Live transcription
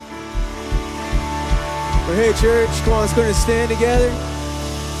But hey, church, come on, let's go ahead and stand together.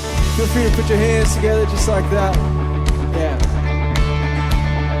 Feel free to put your hands together just like that. Yeah.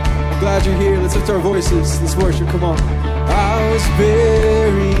 I'm glad you're here. Let's lift our voices. Let's worship. Come on. I was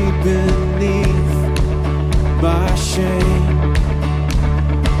buried beneath my shame.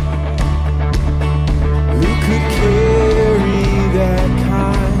 Who could carry that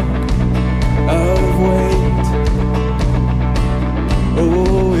kind of weight?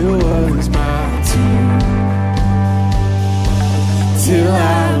 Oh, it was my turn till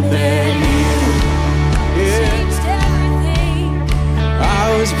I met you. Changed everything. I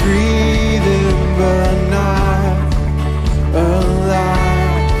was breathing but not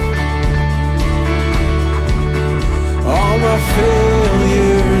alive. All my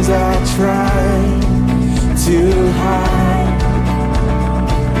failures I tried to hide.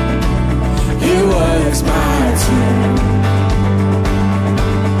 It was my turn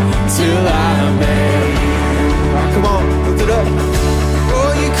till I met you. Right, come on, lift it up.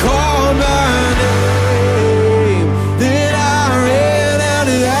 Oh, you called my name, then I ran out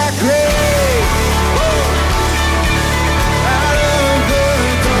of that grave. Woo! Out of the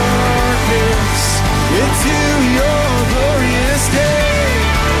darkness into your glorious day.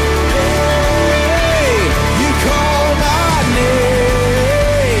 Hey, you called my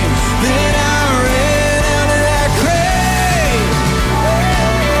name, then I ran out of that grave.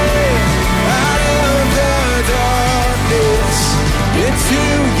 Hey, out of the darkness into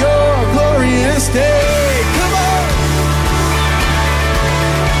your glorious day. Come on.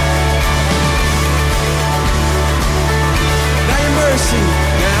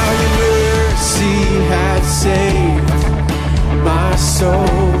 Now your mercy has saved my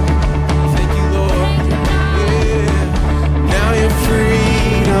soul. Thank you, Lord. Yeah. Now your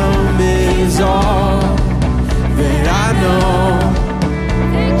freedom is all that I know.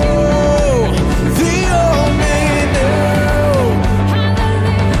 Oh, the old man knew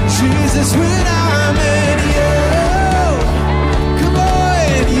Jesus when I met you. Come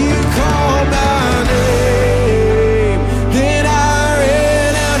on, you called my name, then I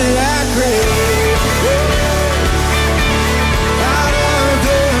ran out of that grave. Out of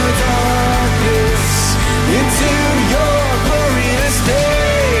the darkness into your glorious day.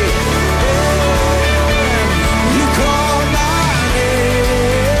 You called my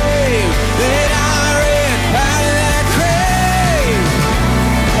name, then I ran out of that grave.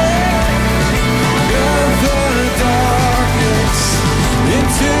 Of the darkness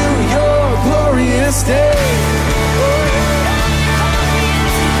into your glorious day.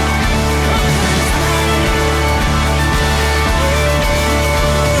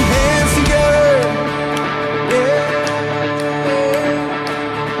 Hands together. Yeah.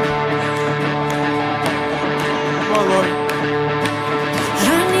 Come on, Lord.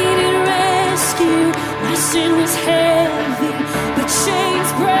 I needed rescue. My sin was heavy, but chains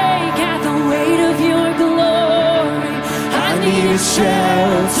break at the weight of your glory. I needed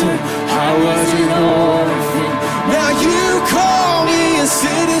shelter. I was an orphan. Now you call me a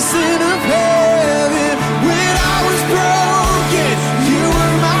citizen of heaven. When I was broken, you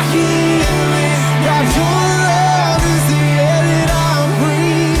were my healing. God, your love is the air that I'm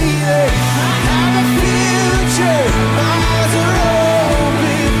breathing. I have a future. My eyes are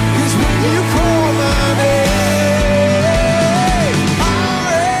open. 'Cause when you call my name, I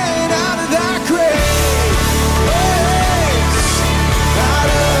ran out of that grave. Out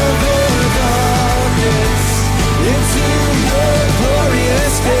of the darkness into your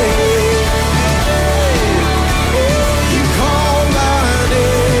glorious day. Oh, you called my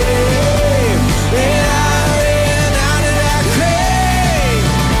name, and I ran out of that grave.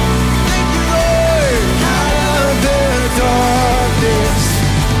 Thank you, Lord. Out of the darkness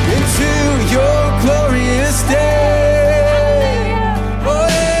into your glorious day. Oh,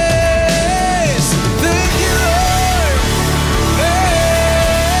 yes. Thank you, Lord.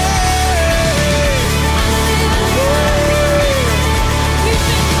 You've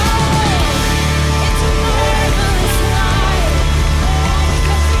been called. It's a marvelous life.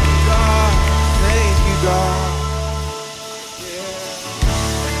 God, thank you, God.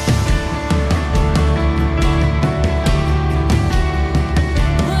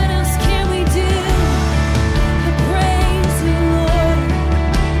 What else can we do but praise you, Lord?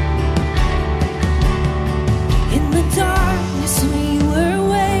 In the darkness we were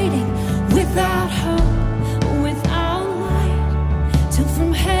waiting, without hope, without light, till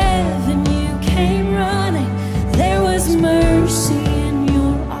from heaven you came running. There was mercy in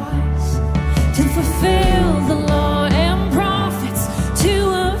your eyes to fulfill the law and prophets. To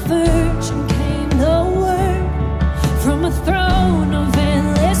a virgin came the word, from a throne of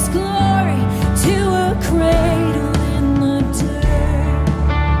endless glory to a crown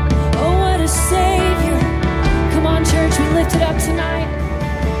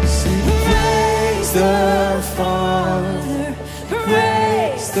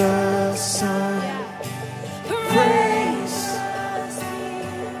the Son. Praise.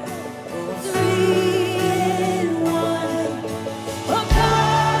 Three in one. Oh,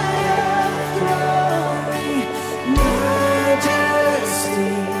 God of glory,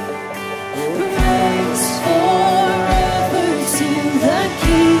 majesty. Praise forever to the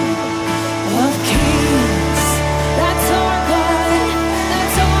King of Kings. That's our God.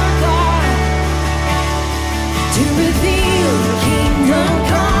 That's our God. To reveal the kingdom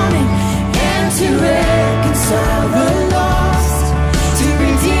coming and to reconcile the lost, to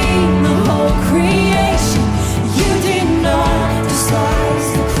redeem the whole creation. You did not despise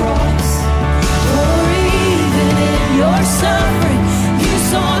the cross, for even in your suffering you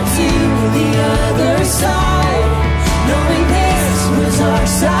saw to the other side, knowing this was our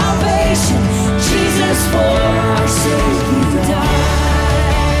salvation. Jesus, for our sake you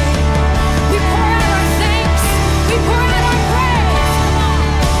died. We pour out our thanks, we pour out our praise.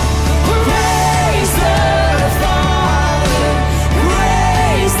 Praise the Father,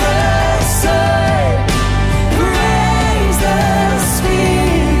 praise the Son, praise the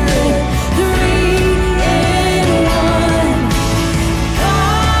Spirit, three in one.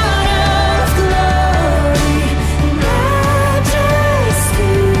 God of glory,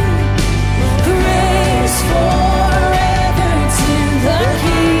 majesty, praise forever to the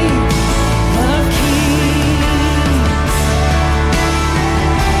King of Kings.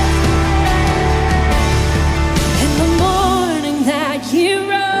 In the morning that you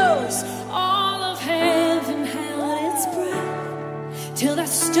rose, all of heaven held its breath, till that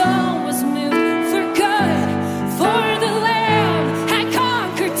stone was moved for good, for the Lamb had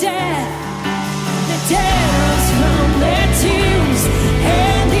conquered death. The dead rose from their tombs,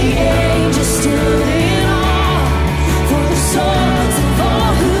 and the angels stood in awe, for the souls of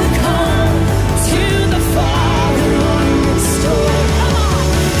all who come to the Father are restored. Come on!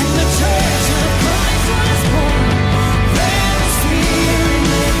 And the church of Christ was born, where the Spirit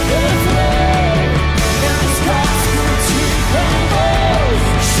lit the flame. Now His gospel truth unfold,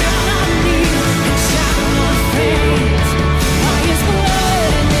 shall not need and shall not fade. By His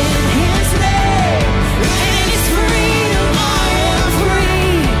blood and in His name, and in His freedom I am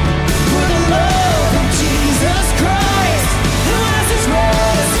free. For the love of Jesus Christ, who has His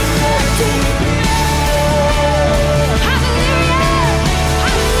resurrected me. Hallelujah!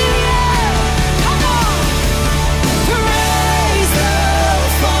 Hallelujah! Come on! Praise the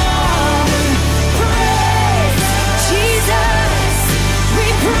Father, praise Jesus, we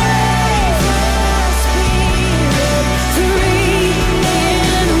praise the Spirit, three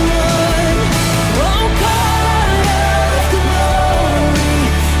in one. Oh, God of glory,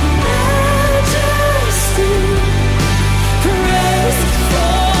 majesty, praise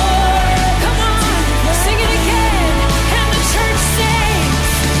forever. Come on, sing it again, and the church sings.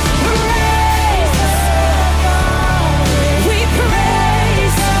 Praise the Father, we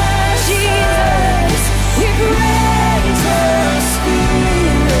praise Jesus, we praise the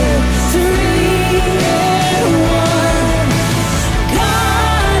Spirit, three in one.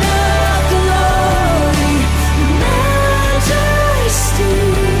 God of glory, majesty,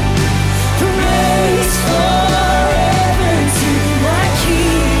 praise forever to the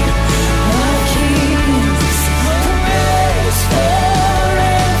King of Kings. Praise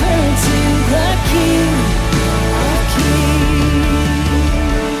forever to the King of Kings.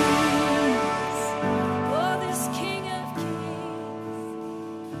 Oh, this King of Kings,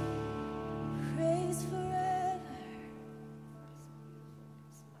 praise forever.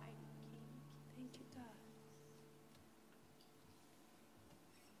 This mighty King. Thank you, God.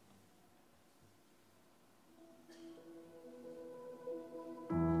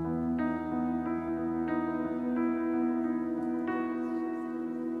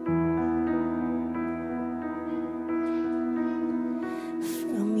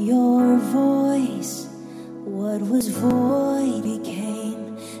 From your voice, what was void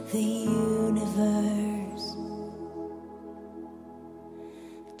became the universe.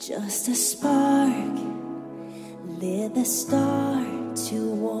 Just a spark lit the star to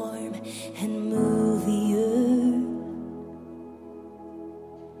warm and move the earth.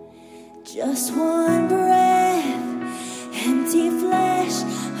 Just one breath, empty flesh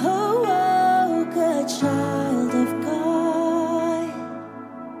awoke a child of God.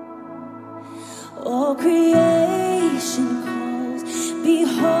 All creation calls,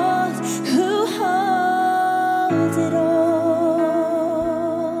 behold who holds it all.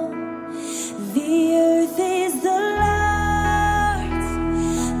 The earth is the Lord's,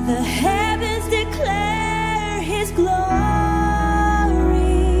 the heavens declare His glory.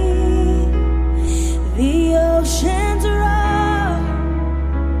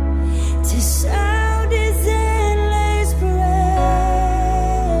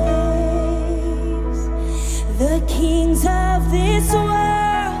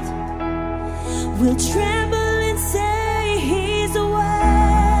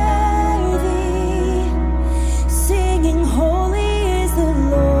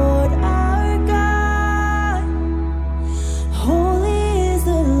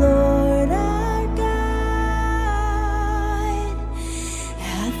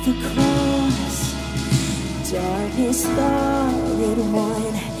 the cross, darkness thought it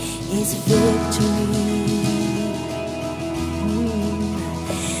won its victory.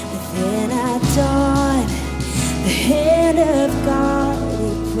 But then at dawn, the hand of God,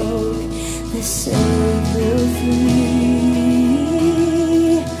 it broke the Savior free.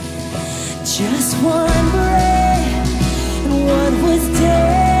 Just one breath, and what was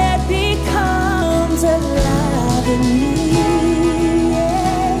dead becomes alive in me.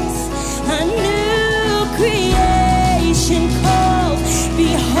 Yes, a new creation called,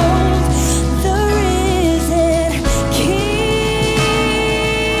 behold, the risen King.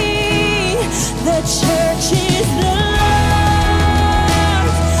 The church is the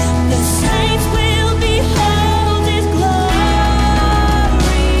Lord's, the saints will behold His glory.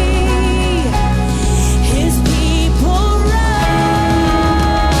 His people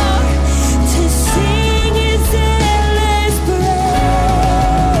roar to sing His endless praise.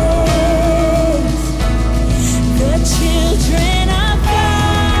 The children of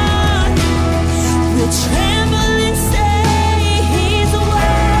God will tremble and say He's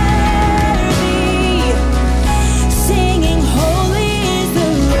worthy, singing, holy is the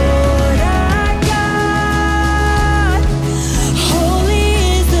Lord our God. Holy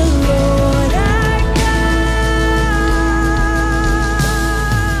is the Lord our God.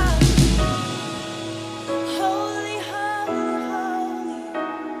 Holy, holy, holy.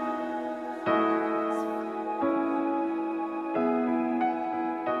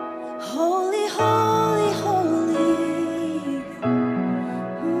 Holy, holy, holy.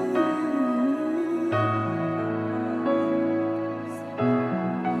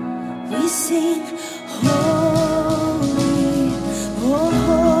 We sing, holy, oh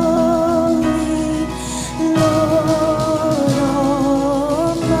holy, Lord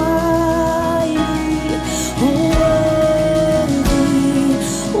Almighty, worthy,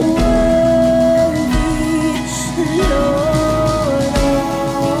 worthy, Lord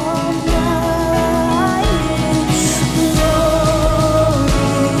Almighty, glory,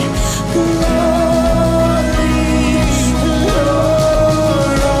 glory,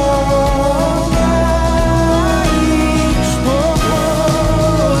 Lord Almighty.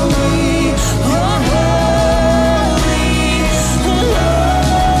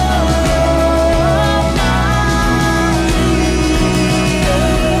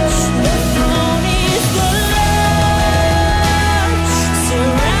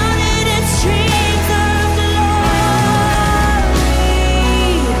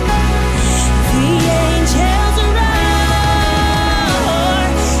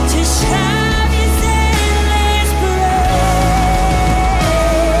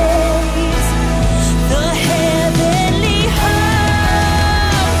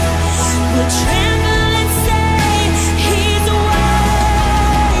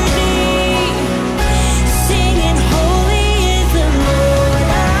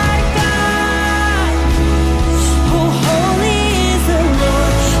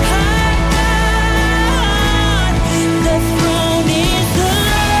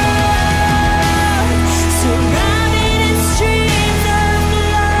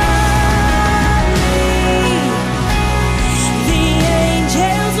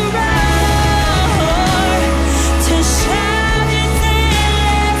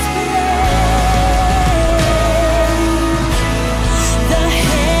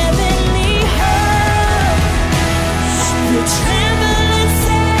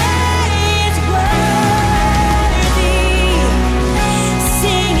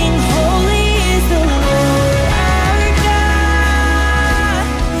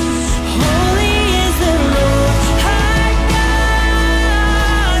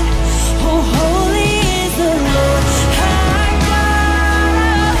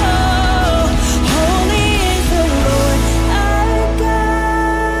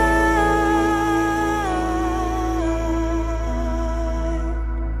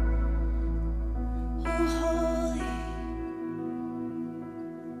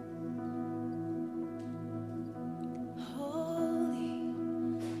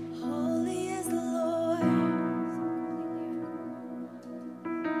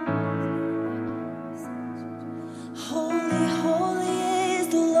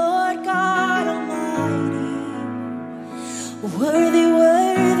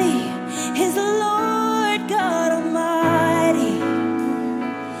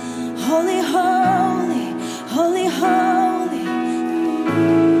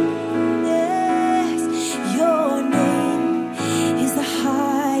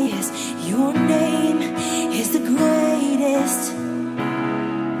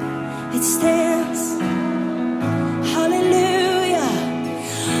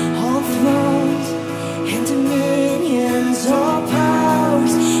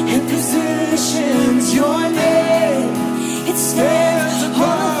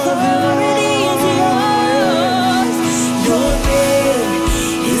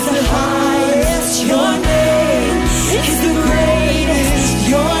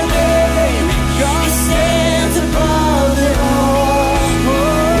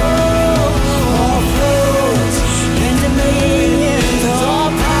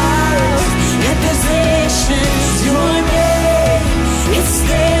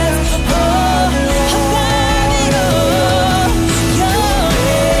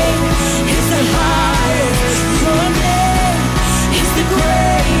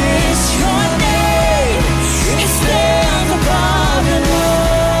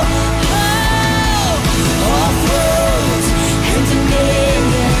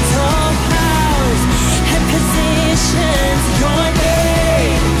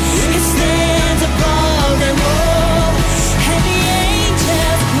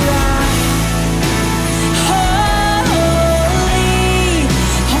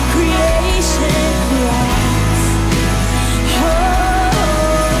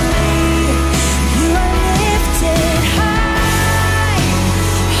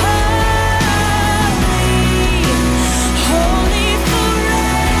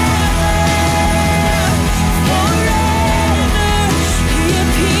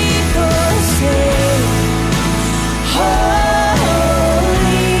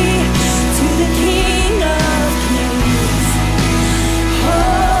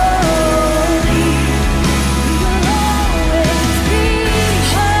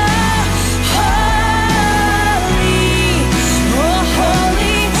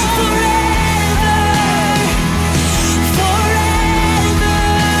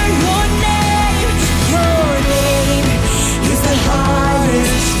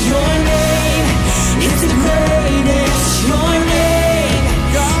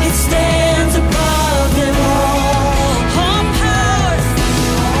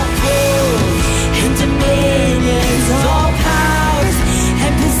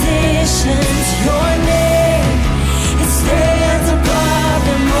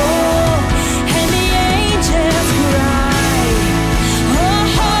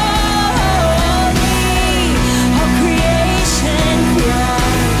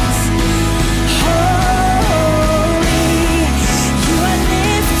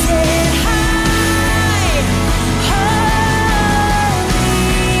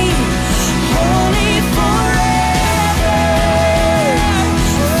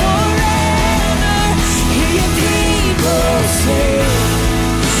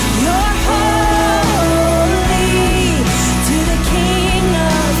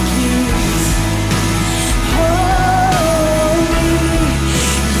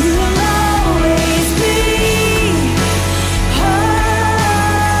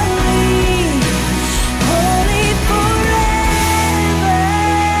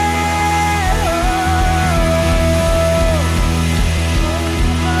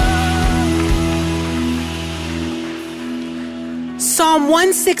 Psalm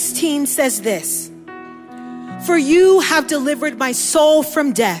 116 says this: "For you have delivered my soul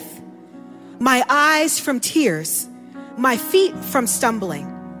from death, my eyes from tears, my feet from stumbling.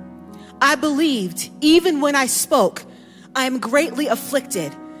 I believed even when I spoke, I am greatly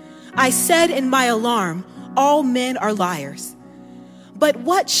afflicted. I said in my alarm, all men are liars. But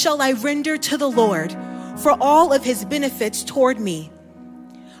what shall I render to the Lord for all of his benefits toward me?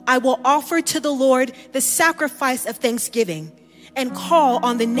 I will offer to the Lord the sacrifice of thanksgiving and call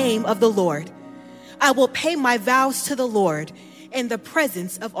on the name of the Lord. I will pay my vows to the Lord in the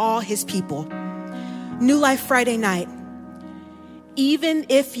presence of all his people." New Life Friday night. Even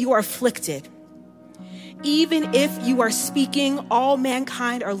if you are afflicted, even if you are speaking all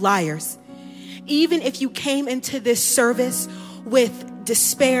mankind are liars, even if you came into this service with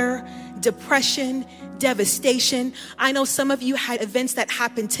despair, depression, devastation. I know some of you had events that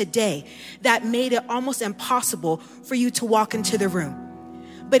happened today that made it almost impossible for you to walk into the room.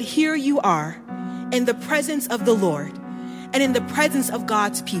 But here you are in the presence of the Lord and in the presence of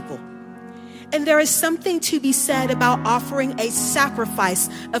God's people. And there is something to be said about offering a sacrifice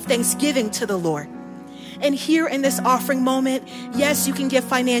of thanksgiving to the Lord. And here in this offering moment, yes, you can give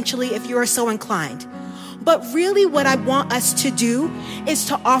financially if you are so inclined. But really what I want us to do is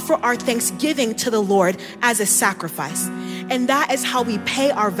to offer our thanksgiving to the Lord as a sacrifice. And that is how we pay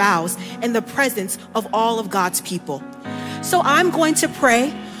our vows in the presence of all of God's people. So I'm going to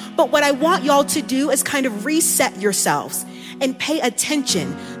pray, but what I want y'all to do is kind of reset yourselves and pay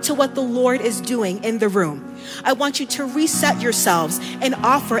attention to what the Lord is doing in the room. I want you to reset yourselves and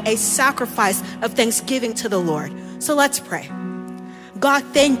offer a sacrifice of thanksgiving to the Lord. So let's pray. God,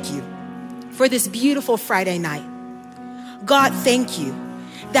 thank you for this beautiful Friday night. God, thank you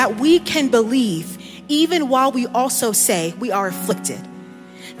that we can believe even while we also say we are afflicted.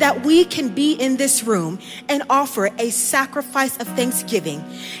 That we can be in this room and offer a sacrifice of thanksgiving,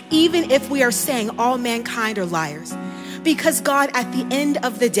 even if we are saying all mankind are liars. Because God, at the end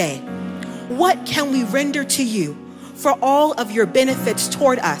of the day, what can we render to you for all of your benefits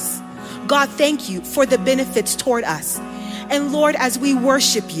toward us? God, thank you for the benefits toward us. And Lord, as we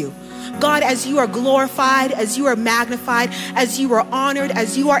worship you, God, as you are glorified, as you are magnified, as you are honored,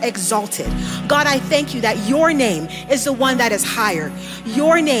 as you are exalted, God, I thank you that your name is the one that is higher.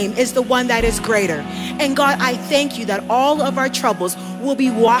 Your name is the one that is greater. And God, I thank you that all of our troubles will be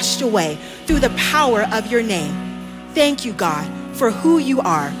washed away through the power of your name. Thank you, God, for who you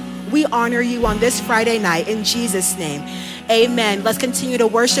are. We honor you on this Friday night in Jesus' name. Amen. Let's continue to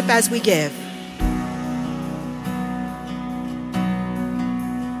worship as we give.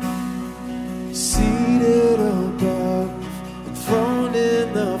 Seated above, enthroned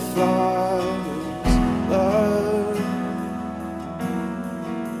in the Father's love,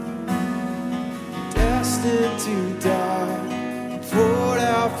 destined to die, poured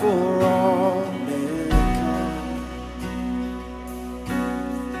out for all mankind.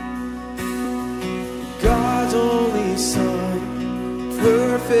 God's only Son,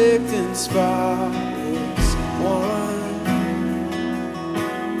 perfect and spotless one.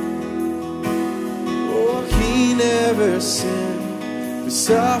 He never sinned, but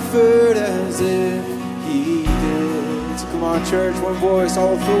suffered as if he did. So come on, church, one voice,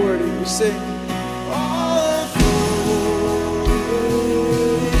 all authority. We sing. All authority.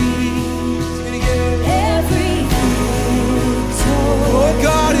 Sing it again. Every victory. Oh,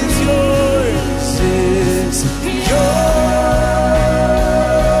 God is yours. Is yours.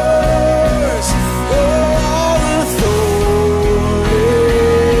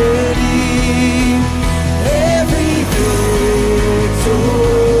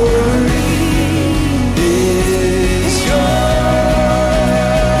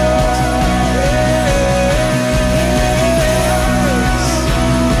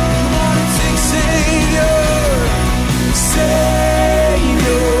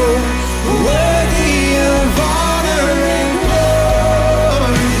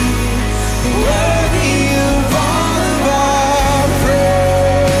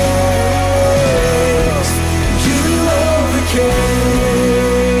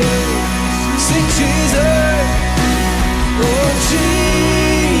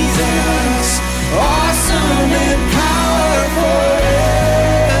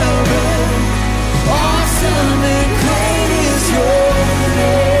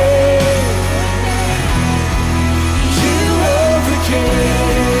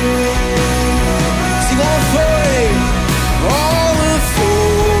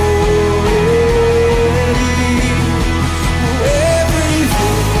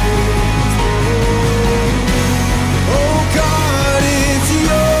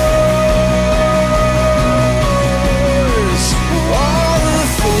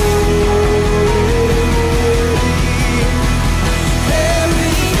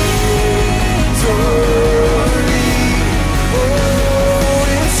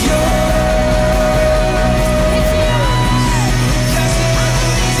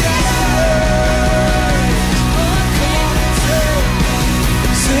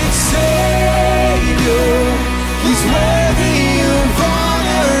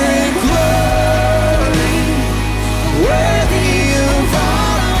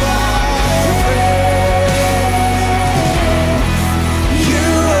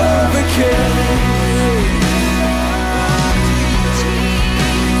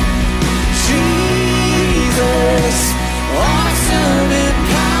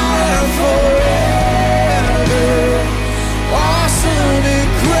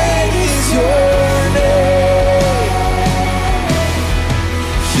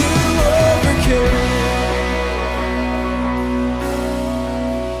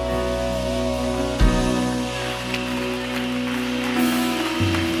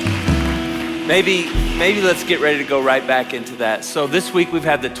 Maybe let's get ready to go right back into that. So this week we've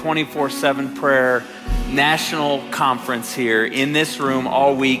had the 24/7 prayer national conference here in this room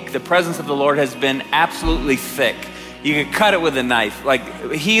all week. The presence of the Lord has been absolutely thick. You could cut it with a knife,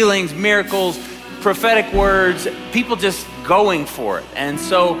 like healings, miracles, prophetic words, people just going for it. And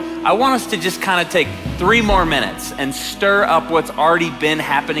so I want us to just kind of take 3 more minutes and stir up what's already been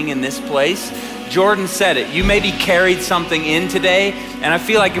happening in this place. Jordan said it, you maybe carried something in today, and I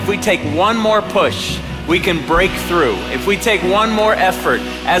feel like if we take one more push, we can break through. If we take one more effort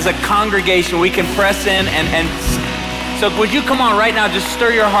as a congregation, we can press in and so would you come on right now, just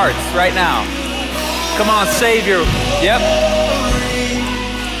stir your hearts right now. Come on, Savior. Yep.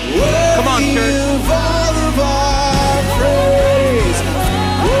 Come on, church.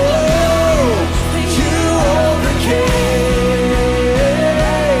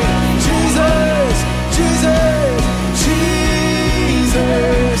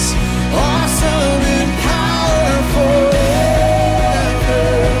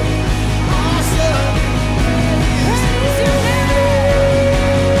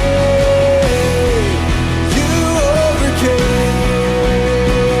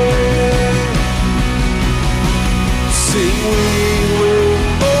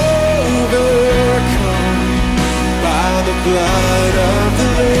 Blood of the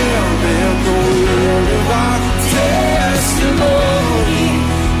Lamb and the word of our testimony.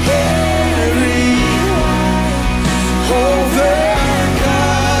 Everyone overcome.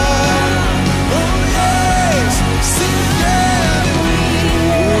 Oh yes, together we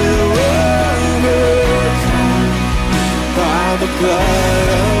will overcome by the blood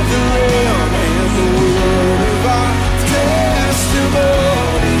of the Lamb and the word of our testimony.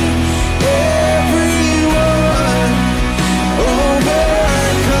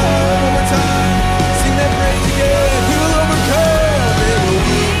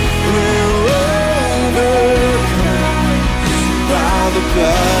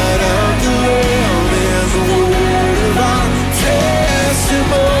 Blood of the Lamb and the word of our testimony.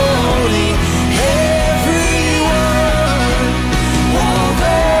 Everyone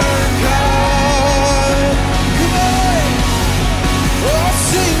overcome. Come on. Oh,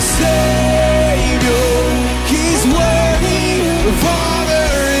 sing Savior. He's worthy of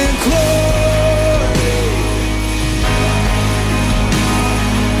honor and glory.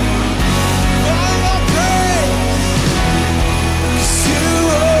 All our praise.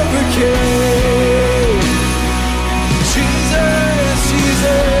 Jesus,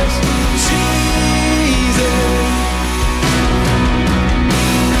 Jesus, Jesus.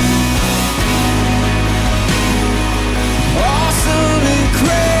 Awesome and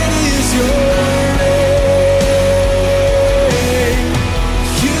great is your name.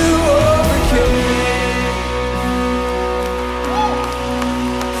 You overcame.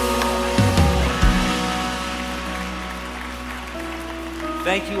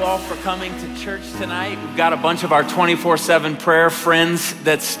 Thank you all for coming to church tonight. We've got a bunch of our 24/7 prayer friends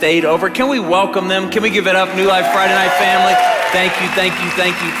that stayed over. Can we welcome them? Can we give it up, New Life Friday Night family? Thank you, thank you,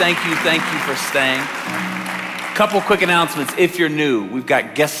 thank you, thank you, thank you for staying. Couple quick announcements. If you're new, we've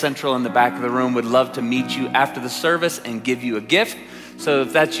got Guest Central in the back of the room. Would love to meet you after the service and give you a gift. So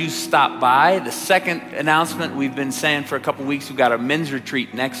if that's you, stop by. The second announcement, we've been saying for a couple weeks, we've got a men's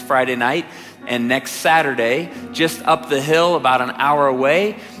retreat next Friday night and next Saturday, just up the hill, about an hour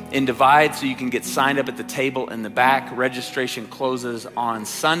away in Divide, so you can get signed up at the table in the back. Registration closes on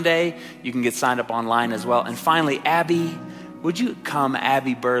Sunday. You can get signed up online as well. And finally, Abby, would you come,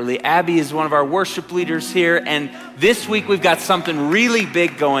 Abby Burley? Abby is one of our worship leaders here, and this week we've got something really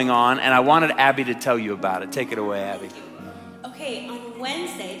big going on, and I wanted Abby to tell you about it. Take it away, Abby. Okay, on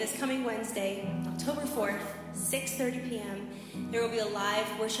Wednesday, this coming Wednesday, October 4th, 6:30 p.m., there will be a live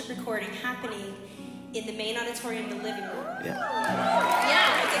worship recording happening in the main auditorium, the living room.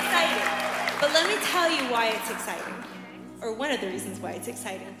 Yeah, it's exciting. But let me tell you why it's exciting, or one of the reasons why it's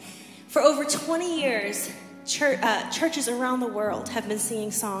exciting. For over 20 years, churches around the world have been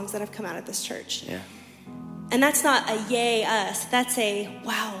singing songs that have come out of this church. Yeah. And that's not a yay us. That's a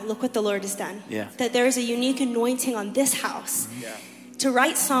wow, look what the Lord has done. Yeah. That there is a unique anointing on this house to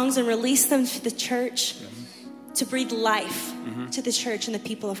write songs and release them to the church, to breathe life to the church and the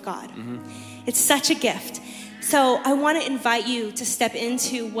people of God. It's such a gift. So I want to invite you to step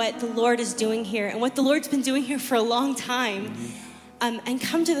into what the Lord is doing here and what the Lord's been doing here for a long time, and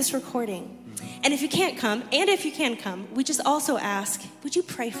come to this recording. And if you can't come, and if you can come, we just also ask, would you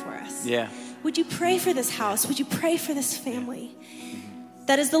pray for us? Yeah. Would you pray for this house? Would you pray for this family?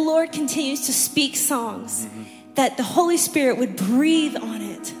 That as the Lord continues to speak songs, that the Holy Spirit would breathe on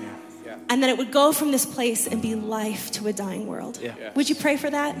it and that it would go from this place and be life to a dying world. Yeah. Would you pray for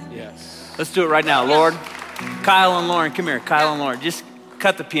that? Yes. Let's do it right now. Lord, Kyle and Lauren, come here. Kyle and Lauren, just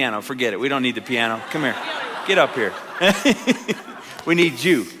cut the piano. Forget it. We don't need the piano. Come here. Get up here. We need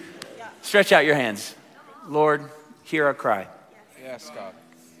you. Stretch out your hands. Lord, hear our cry. Yes, God.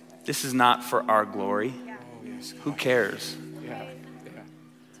 This is not for our glory. Oh, yes, God. Who cares? Yeah.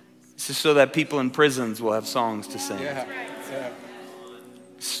 This is so that people in prisons will have songs to sing. Yeah.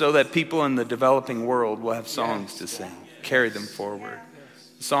 So that people in the developing world will have songs to sing. Carry them forward.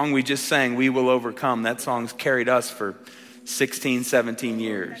 The song we just sang, We Will Overcome, that song's carried us for 16, 17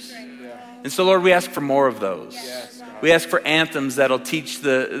 years. And so, Lord, we ask for more of those. We ask for anthems that'll teach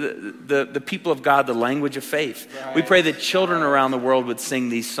the people of God the language of faith. We pray that children around the world would sing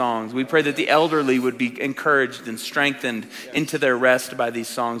these songs. We pray that the elderly would be encouraged and strengthened into their rest by these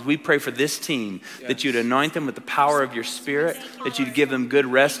songs. We pray for this team that you'd anoint them with the power of your Spirit, that you'd give them good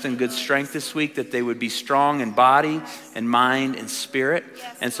rest and good strength this week, that they would be strong in body and mind and spirit.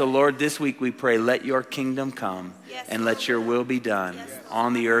 And so, Lord, this week we pray, let your kingdom come and let your will be done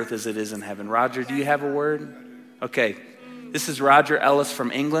on the earth as it is in heaven. Roger, do you have a word? Okay, this is Roger Ellis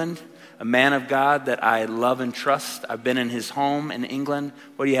from England, a man of God that I love and trust. I've been in his home in England.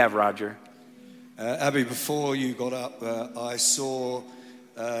 What do you have, Roger? Abby, before you got up, I saw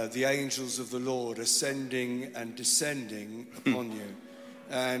the angels of the Lord ascending and descending upon you.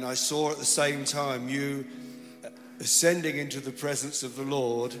 And I saw at the same time you ascending into the presence of the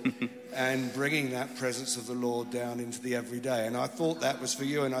Lord and bringing that presence of the Lord down into the everyday. And I thought that was for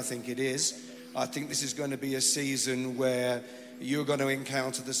you, and I think it is. I think this is going to be a season where you're going to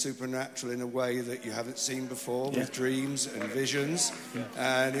encounter the supernatural in a way that you haven't seen before, with dreams and visions.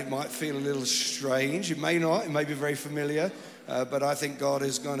 And it might feel a little strange. It may not. It may be very familiar. But I think God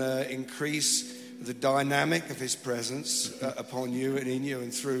is going to increase the dynamic of his presence upon you and in you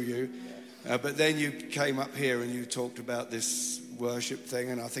and through you. But then you came up here and you talked about this worship thing,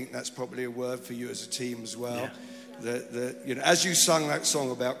 and I think that's probably a word for you as a team as well. Yeah. That you know, as you sung that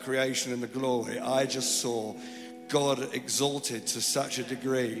song about creation and the glory, I just saw God exalted to such a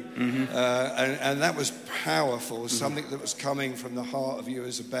degree, and that was powerful. Something that was coming from the heart of you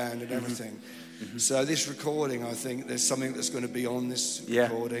as a band and everything. So this recording, I think there's something that's going to be on this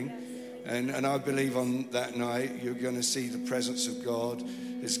recording, and I believe on that night you're going to see the presence of God.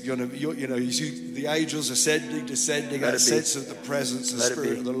 It's going to, you see the angels ascending, descending, that sense of the presence and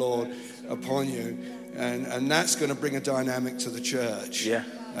Spirit of the Lord upon you. And that's going to bring a dynamic to the church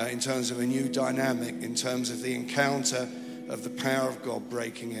in terms of a new dynamic, in terms of the encounter of the power of God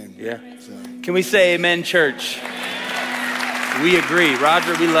breaking in. So. Can we say amen, church? We agree.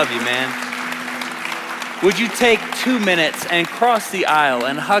 Roger, we love you, man. Would you take 2 minutes and cross the aisle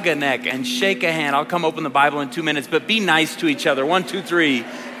and hug a neck and shake a hand? I'll come open the Bible in 2 minutes, but be nice to each other. 1, 2, 3,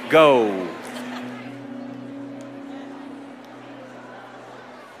 go.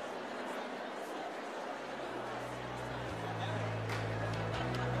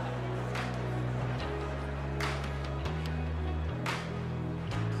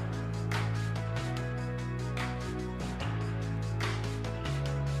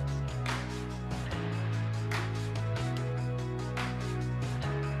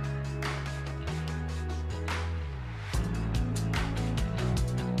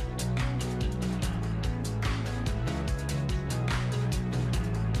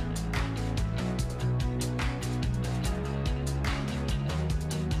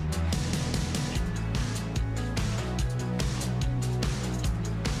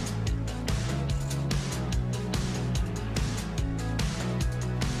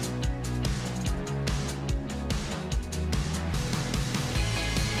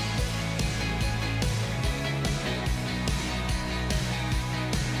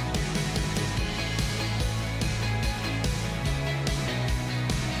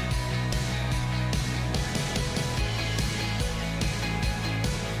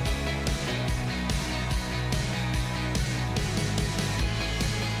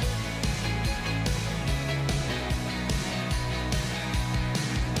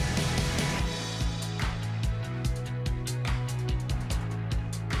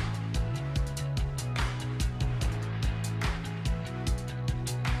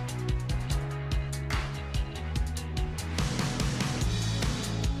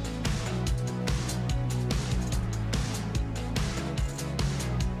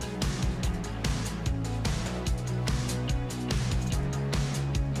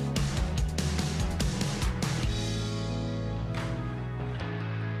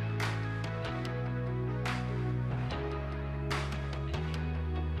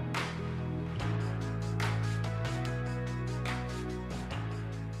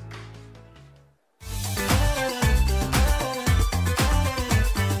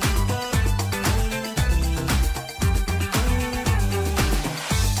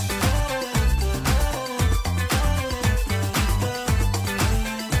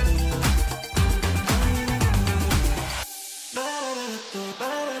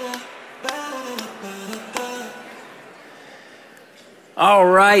 All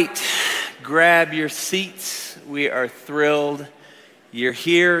right, grab your seats. We are thrilled you're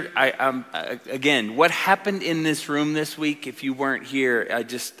here. Again, what happened in this room this week, if you weren't here,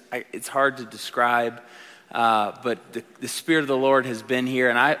 it's hard to describe, but the Spirit of the Lord has been here,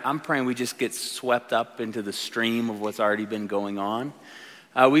 and I'm praying we just get swept up into the stream of what's already been going on.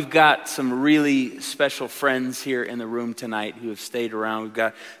 We've got some really special friends here in the room tonight who have stayed around. We've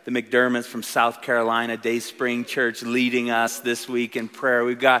got the McDermotts from South Carolina, Dayspring Church, leading us this week in prayer.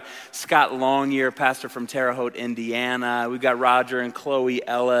 We've got Scott Longyear, pastor from Terre Haute, Indiana. We've got Roger and Chloe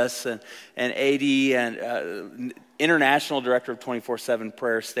Ellis and Adi and international director of 24/7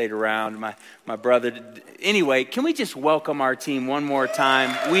 Prayer stayed around. My brother. Anyway, can we just welcome our team one more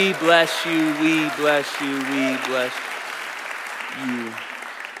time? We bless you. We bless you. We bless you.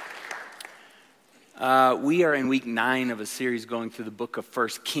 We are in week 9 of a series going through the book of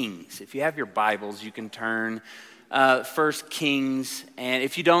 1 Kings. If you have your Bibles, you can turn 1 Kings, and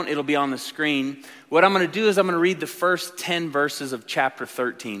if you don't, it'll be on the screen. What I'm going to do is I'm going to read the first 10 verses of chapter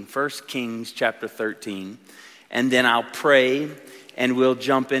 13, 1 Kings chapter 13, and then I'll pray and we'll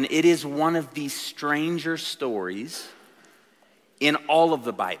jump in. It is one of the stranger stories in all of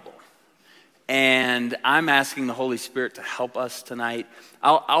the Bible. And I'm asking the Holy Spirit to help us tonight.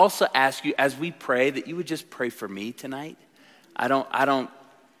 I'll also ask you, as we pray, that you would just pray for me tonight. I don't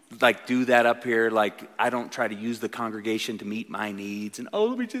like do that up here. Like, I don't try to use the congregation to meet my needs. And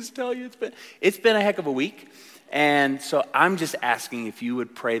let me just tell you, it's been a heck of a week. And so I'm just asking if you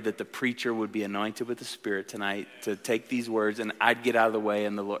would pray that the preacher would be anointed with the Spirit tonight to take these words, and I'd get out of the way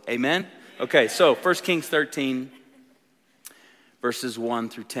in the Lord. Amen? Okay, so 1 Kings 13, verses 1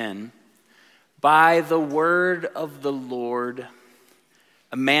 through 10. By the word of the Lord,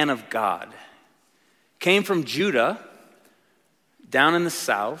 a man of God came from Judah down in the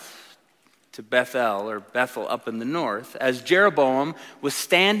south to Bethel up in the north, as Jeroboam was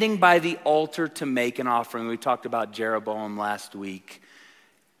standing by the altar to make an offering. We talked about Jeroboam last week.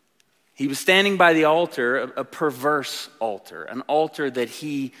 He was standing by the altar, a perverse altar, an altar that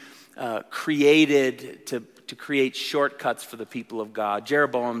he created to create shortcuts for the people of God.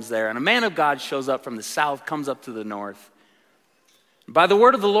 Jeroboam's there, and a man of God shows up from the south, comes up to the north. By the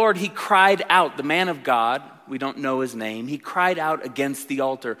word of the Lord, he cried out, the man of God, we don't know his name, he cried out against the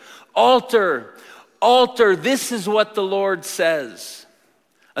altar. Altar, altar, this is what the Lord says.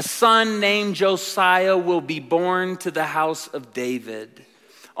 A son named Josiah will be born to the house of David.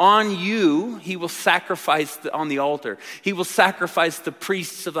 On you, he will sacrifice on the altar. He will sacrifice the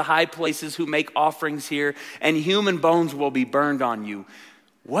priests of the high places who make offerings here, and human bones will be burned on you.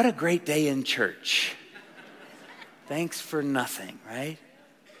 What a great day in church. Thanks for nothing, right?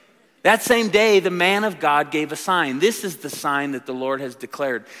 That same day, the man of God gave a sign. This is the sign that the Lord has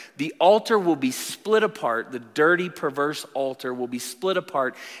declared. The altar will be split apart. The dirty, perverse altar will be split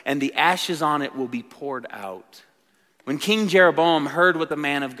apart, and the ashes on it will be poured out. When King Jeroboam heard what the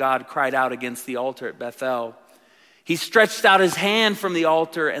man of God cried out against the altar at Bethel, he stretched out his hand from the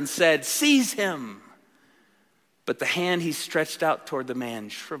altar and said, "Seize him." But the hand he stretched out toward the man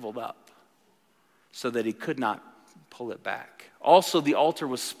shriveled up so that he could not pull it back. Also, the altar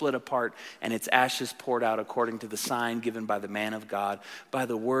was split apart and its ashes poured out according to the sign given by the man of God, by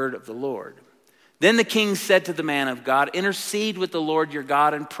the word of the Lord. Then the king said to the man of God, "Intercede with the Lord your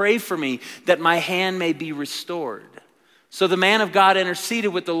God and pray for me that my hand may be restored." So the man of God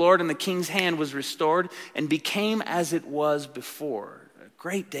interceded with the Lord, and the king's hand was restored and became as it was before. A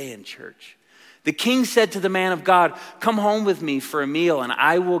great day in church. The king said to the man of God, "Come home with me for a meal, and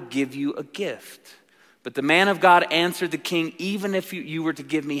I will give you a gift." But the man of God answered the king, "Even if you were to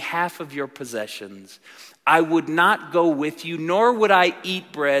give me half of your possessions, I would not go with you, nor would I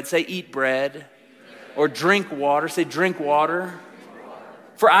eat bread." Say, eat bread. Or drink water. Say, drink water.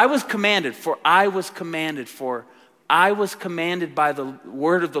 For I was commanded by the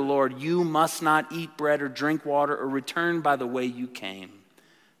word of the Lord, you must not eat bread or drink water or return by the way you came.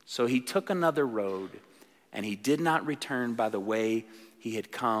 So he took another road, and he did not return by the way he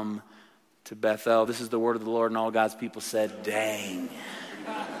had come to Bethel. This is the word of the Lord, and all God's people said, dang.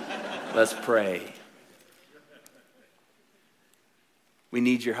 Let's pray. We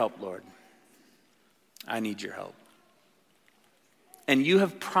need your help, Lord. I need your help. And you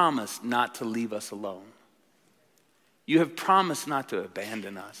have promised not to leave us alone. You have promised not to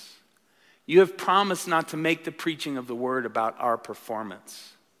abandon us. You have promised not to make the preaching of the word about our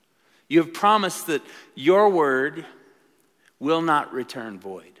performance. You have promised that your word will not return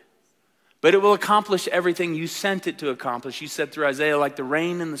void, but it will accomplish everything you sent it to accomplish. You said through Isaiah, like the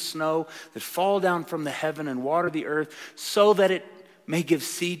rain and the snow that fall down from the heaven and water the earth, so that it may give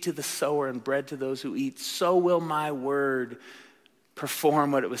seed to the sower and bread to those who eat, so will my word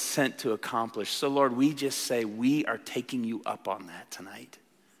perform what it was sent to accomplish. So Lord, we just say we are taking you up on that tonight.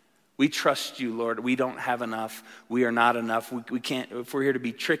 We trust you, Lord. We don't have enough. We are not enough. We can't, if we're here to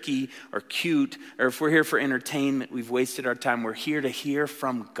be tricky or cute, or if we're here for entertainment, we've wasted our time. We're here to hear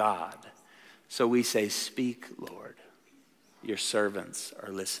from God. So we say, speak, Lord. Your servants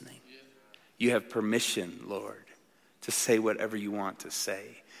are listening. You have permission, Lord, to say whatever you want to say.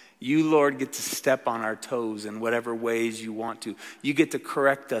 You, Lord, get to step on our toes in whatever ways you want to. You get to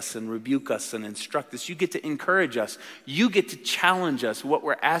correct us and rebuke us and instruct us. You get to encourage us. You get to challenge us. What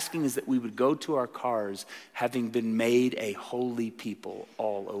we're asking is that we would go to our cars having been made a holy people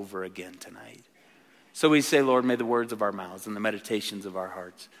all over again tonight. So we say, Lord, may the words of our mouths and the meditations of our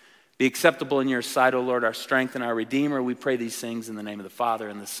hearts be acceptable in your sight, O Lord, our strength and our Redeemer. We pray these things in the name of the Father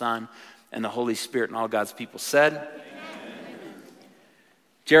and the Son and the Holy Spirit, and all God's people said.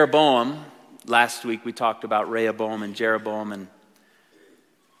 Jeroboam, last week we talked about Rehoboam and Jeroboam, and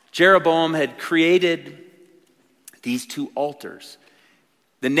Jeroboam had created these two altars.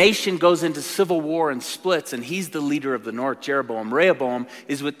 The nation goes into civil war and splits, and he's the leader of the north, Jeroboam. Rehoboam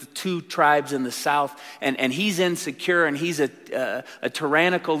is with the two tribes in the south, and he's insecure, and he's a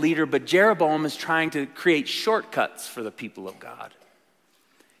tyrannical leader, but Jeroboam is trying to create shortcuts for the people of God.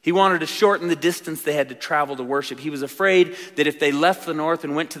 He wanted to shorten the distance they had to travel to worship. He was afraid that if they left the north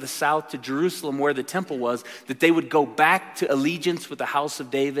and went to the south to Jerusalem where the temple was, that they would go back to allegiance with the house of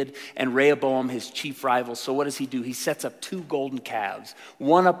David and Rehoboam, his chief rival. So what does he do? He sets up two golden calves,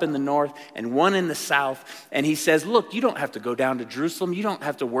 one up in the north and one in the south. And he says, look, you don't have to go down to Jerusalem. You don't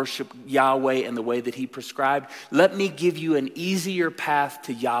have to worship Yahweh in the way that he prescribed. Let me give you an easier path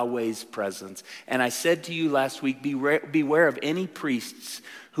to Yahweh's presence. And I said to you last week, beware of any priests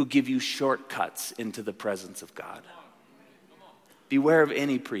who give you shortcuts into the presence of God. Beware of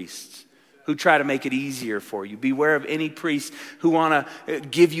any priests who try to make it easier for you. Beware of any priests who want to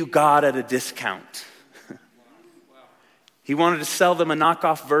give you God at a discount. He wanted to sell them a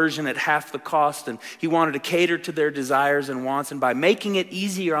knockoff version at half the cost, and he wanted to cater to their desires and wants, and by making it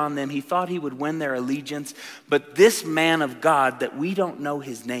easier on them, he thought he would win their allegiance. But this man of God, that we don't know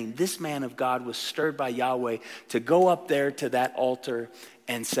his name, this man of God was stirred by Yahweh to go up there to that altar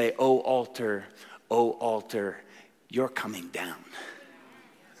and say, oh altar, you're coming down.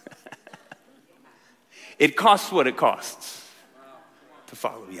 It costs what it costs to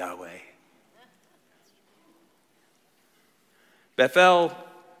follow Yahweh. Bethel,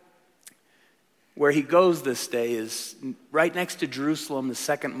 where he goes this day, is right next to Jerusalem, the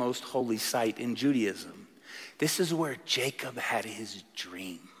second most holy site in Judaism. This is where Jacob had his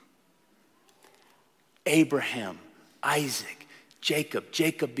dream. Abraham, Isaac,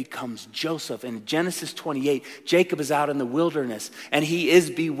 Jacob becomes Joseph. In Genesis 28, Jacob is out in the wilderness and he is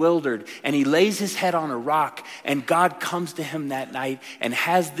bewildered and he lays his head on a rock and God comes to him that night and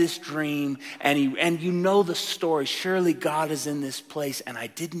has this dream and you know the story. Surely God is in this place and I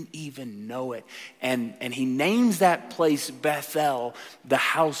didn't even know it. And he names that place Bethel, the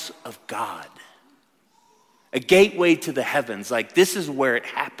house of God. A gateway to the heavens. Like this is where it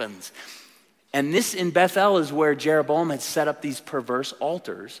happens. And this in Bethel is where Jeroboam had set up these perverse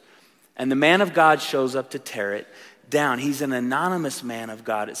altars. And the man of God shows up to tear it down. He's an anonymous man of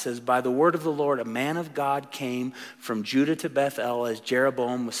God. It says, by the word of the Lord, a man of God came from Judah to Bethel as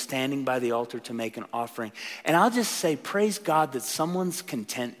Jeroboam was standing by the altar to make an offering. And I'll just say, praise God that someone's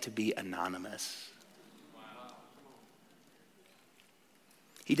content to be anonymous.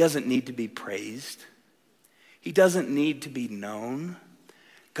 He doesn't need to be praised. He doesn't need to be known.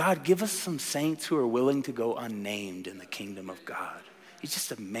 God, give us some saints who are willing to go unnamed in the kingdom of God. He's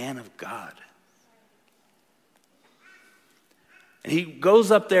just a man of God. And he goes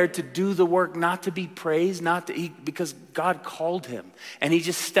up there to do the work, not to be praised, because God called him. And he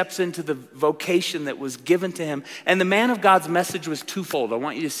just steps into the vocation that was given to him. And the man of God's message was twofold. I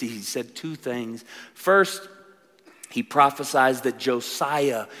want you to see, he said two things. First, he prophesies that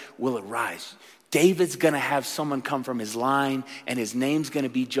Josiah will arise. David's going to have someone come from his line, and his name's going to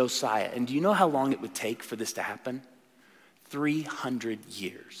be Josiah. And do you know how long it would take for this to happen? 300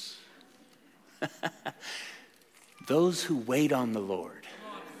 years. Those who wait on the Lord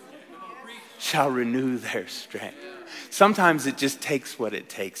shall renew their strength. Sometimes it just takes what it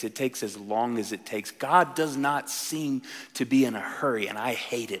takes. It takes as long as it takes. God does not seem to be in a hurry, and I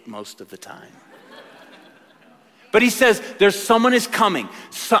hate it most of the time. But he says, there's someone is coming.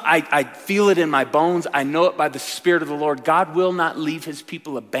 So I feel it in my bones. I know it by the Spirit of the Lord. God will not leave his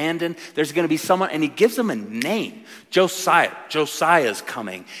people abandoned. There's going to be someone, and he gives them a name. Josiah. Josiah's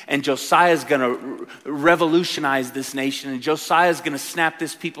coming. And Josiah's going to revolutionize this nation. And Josiah's going to snap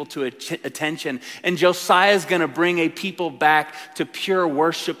this people to attention. And Josiah's going to bring a people back to pure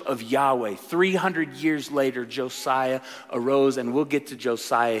worship of Yahweh. 300 years later, Josiah arose, and we'll get to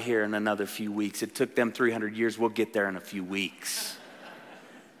Josiah here in another few weeks. It took them 300 years. We'll get there in a few weeks.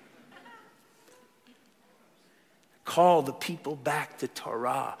 Call the people back to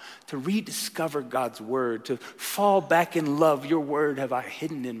Torah, to rediscover God's word, to fall back in love. Your word have I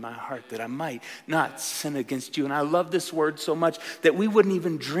hidden in my heart that I might not sin against you. And I love this word so much that we wouldn't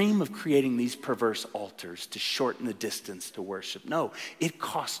even dream of creating these perverse altars to shorten the distance to worship. No, it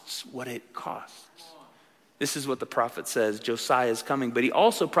costs what it costs. This is what the prophet says. Josiah is coming. But he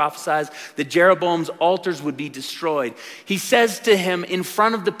also prophesies that Jeroboam's altars would be destroyed. He says to him in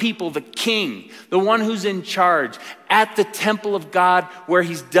front of the people, the king, the one who's in charge, at the temple of God where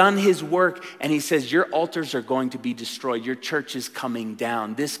he's done his work. And he says, your altars are going to be destroyed. Your church is coming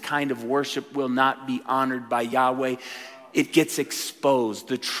down. This kind of worship will not be honored by Yahweh. It gets exposed.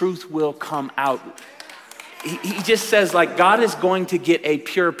 The truth will come out. He just says, like, God is going to get a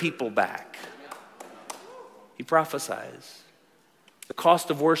pure people back. He prophesies. The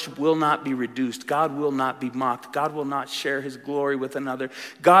cost of worship will not be reduced. God will not be mocked. God will not share his glory with another.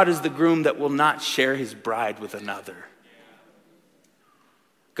 God is the groom that will not share his bride with another.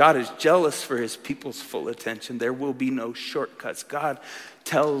 God is jealous for his people's full attention. There will be no shortcuts. God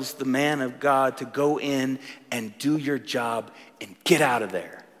tells the man of God to go in and do your job and get out of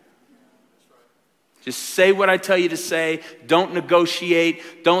there. Just say what I tell you to say. Don't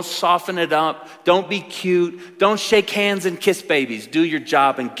negotiate. Don't soften it up. Don't be cute. Don't shake hands and kiss babies. Do your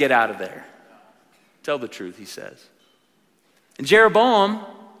job and get out of there. Tell the truth, he says. And Jeroboam,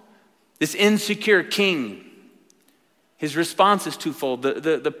 this insecure king, his response is twofold.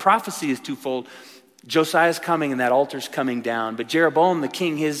 The prophecy is twofold. Josiah's coming and that altar's coming down. But Jeroboam, the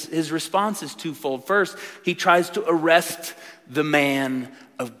king, his response is twofold. First, he tries to arrest the man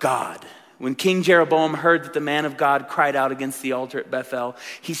of God. When King Jeroboam heard that the man of God cried out against the altar at Bethel,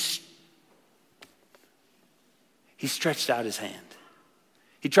 he stretched out his hand.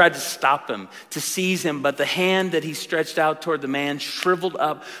 He tried to stop him, to seize him, but the hand that he stretched out toward the man shriveled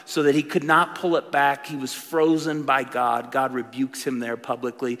up so that he could not pull it back. He was frozen by God. God rebukes him there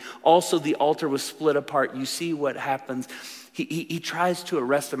publicly. Also, the altar was split apart. You see what happens. He tries to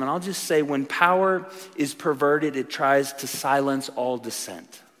arrest him. And I'll just say, when power is perverted, it tries to silence all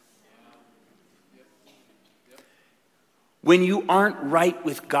dissent. When you aren't right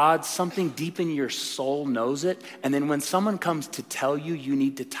with God, something deep in your soul knows it. And then when someone comes to tell you, you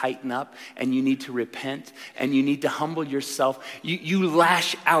need to tighten up and you need to repent and you need to humble yourself, you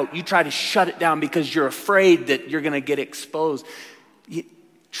lash out. You try to shut it down because you're afraid that you're going to get exposed.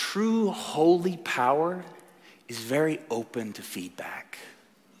 True holy power is very open to feedback,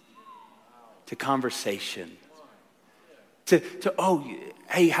 to conversation,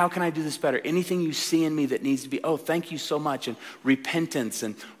 hey, how can I do this better? Anything you see in me that needs to be, thank you so much. And repentance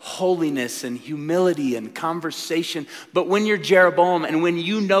and holiness and humility and conversation. But when you're Jeroboam and when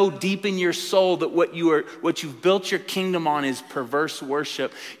you know deep in your soul that what you've built your kingdom on is perverse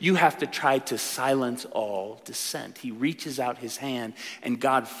worship, you have to try to silence all dissent. He reaches out his hand and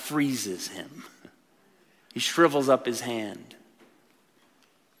God freezes him. He shrivels up his hand.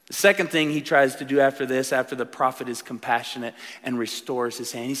 The second thing he tries to do after this, after the prophet is compassionate and restores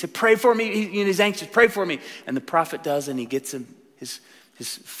his hand, he said, pray for me. He's anxious, pray for me. And the prophet does, and he gets him his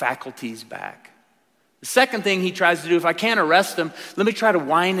faculties back. The second thing he tries to do, if I can't arrest him, let me try to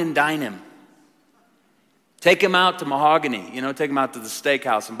wine and dine him. Take him out to Mahogany, take him out to the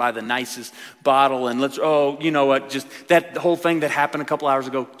steakhouse and buy the nicest bottle. And just that whole thing that happened a couple hours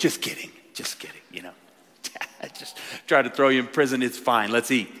ago, just kidding. I just try to throw you in prison. It's fine.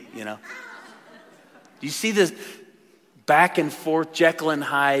 Let's eat, Do you see this back and forth, Jekyll and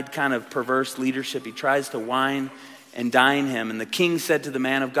Hyde kind of perverse leadership? He tries to wine and dine him. And the king said to the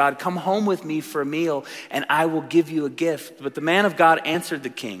man of God, come home with me for a meal and I will give you a gift. But the man of God answered the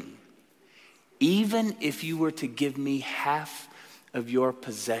king, even if you were to give me half of your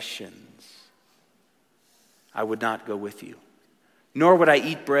possessions, I would not go with you. Nor would I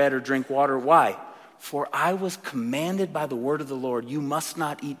eat bread or drink water. Why? For I was commanded by the word of the Lord, you must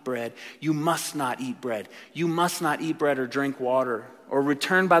not eat bread. You must not eat bread. You must not eat bread or drink water or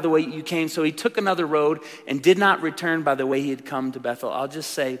return by the way you came. So he took another road and did not return by the way he had come to Bethel. I'll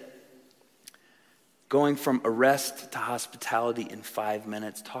just say, going from arrest to hospitality in 5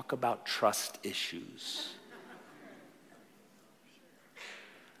 minutes, talk about trust issues.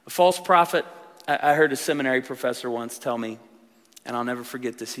 false prophet, I heard a seminary professor once tell me, and I'll never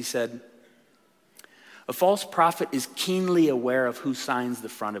forget this. He said, a false prophet is keenly aware of who signs the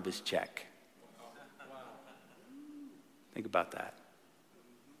front of his check. Think about that.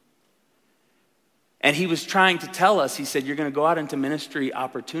 And he was trying to tell us, he said, you're going to go out into ministry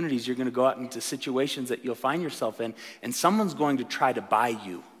opportunities, you're going to go out into situations that you'll find yourself in, and someone's going to try to buy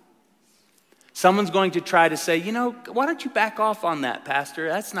you. Someone's going to try to say, why don't you back off on that, Pastor?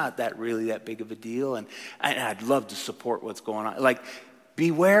 That's not really that big of a deal, and I'd love to support what's going on. Like,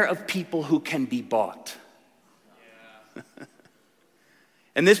 beware of people who can be bought. Yeah.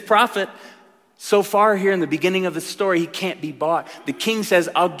 And this prophet, so far here in the beginning of the story, he can't be bought. The king says,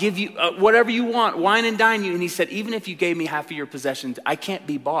 I'll give you whatever you want, wine and dine you. And he said, even if you gave me half of your possessions, I can't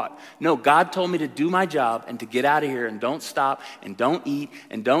be bought. No, God told me to do my job and to get out of here and don't stop and don't eat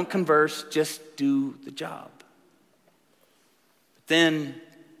and don't converse. Just do the job. But then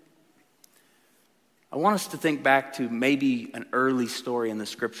I want us to think back to maybe an early story in the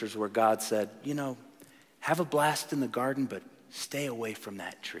scriptures where God said, have a blast in the garden, but stay away from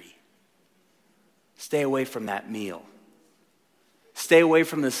that tree. Stay away from that meal. Stay away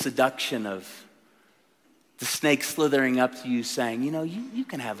from the seduction of the snake slithering up to you saying, you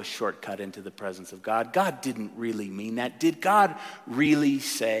can have a shortcut into the presence of God. God didn't really mean that. Did God really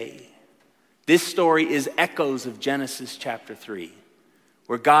say? This story is echoes of Genesis chapter 3,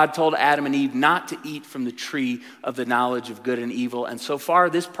 where God told Adam and Eve not to eat from the tree of the knowledge of good and evil. And so far,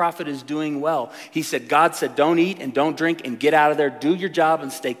 this prophet is doing well. God said, don't eat and don't drink and get out of there. Do your job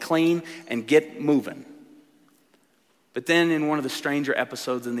and stay clean and get moving. But then in one of the stranger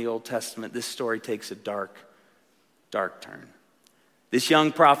episodes in the Old Testament, this story takes a dark, dark turn. This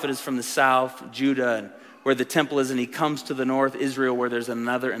young prophet is from the south, Judah, where the temple is, and he comes to the north, Israel, where there's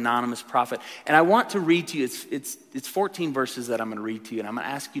another anonymous prophet. And I want to read to you, it's 14 verses that I'm going to read to you, and I'm going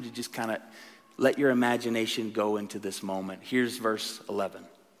to ask you to just kind of let your imagination go into this moment. Here's verse 11.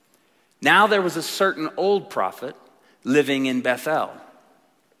 Now there was a certain old prophet living in Bethel,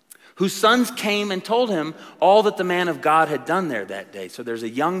 whose sons came and told him all that the man of God had done there that day. So there's a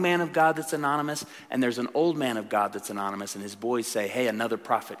young man of God that's anonymous, and there's an old man of God that's anonymous, and his boys say, hey, another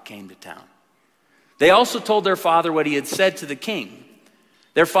prophet came to town. They also told their father what he had said to the king.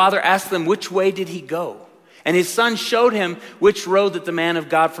 Their father asked them, which way did he go? And his son showed him which road that the man of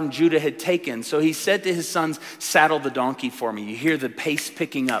God from Judah had taken. So he said to his sons, saddle the donkey for me. You hear the pace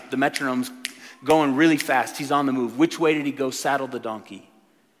picking up. The metronome's going really fast. He's on the move. Which way did he go? Saddle the donkey.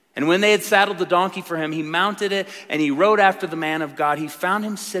 And when they had saddled the donkey for him, he mounted it and he rode after the man of God. He found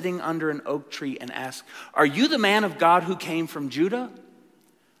him sitting under an oak tree and asked, are you the man of God who came from Judah?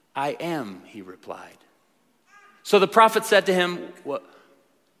 I am, he replied. So the prophet said to him,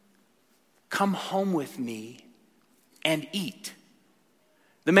 come home with me and eat.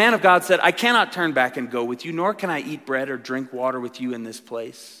 The man of God said, I cannot turn back and go with you, nor can I eat bread or drink water with you in this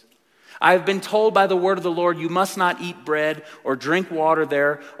place. I have been told by the word of the Lord, you must not eat bread or drink water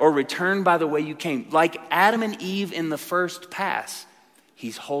there or return by the way you came. Like Adam and Eve in the first pass,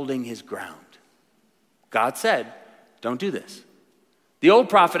 he's holding his ground. God said, don't do this. The old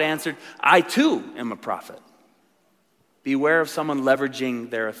prophet answered, I too am a prophet. Beware of someone leveraging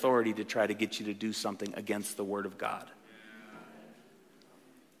their authority to try to get you to do something against the word of God.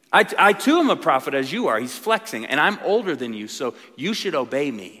 I too am a prophet as you are. He's flexing, and I'm older than you, so you should obey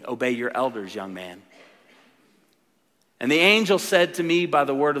me. Obey your elders, young man. And the angel said to me by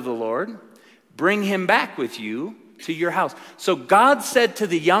the word of the Lord, bring him back with you to your house. So God said to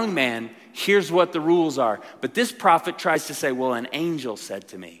the young man, here's what the rules are. But this prophet tries to say, well, an angel said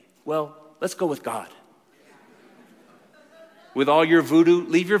to me. Well, let's go with God. With all your voodoo,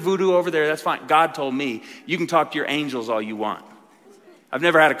 leave your voodoo over there. That's fine. God told me, you can talk to your angels all you want. I've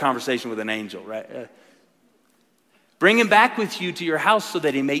never had a conversation with an angel, right? Bring him back with you to your house so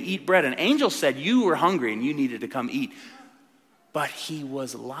that he may eat bread. An angel said you were hungry and you needed to come eat. But he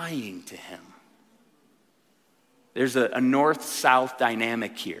was lying to him. There's a north-south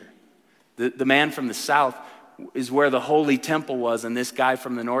dynamic here. The man from the south is where the holy temple was, and this guy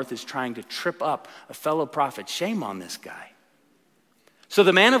from the north is trying to trip up a fellow prophet. Shame on this guy. So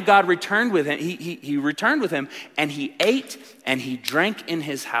the man of God returned with him. He returned with him, and he ate and he drank in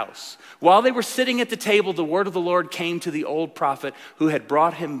his house. While they were sitting at the table, the word of the Lord came to the old prophet who had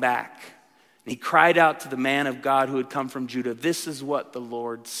brought him back. And he cried out to the man of God who had come from Judah, this is what the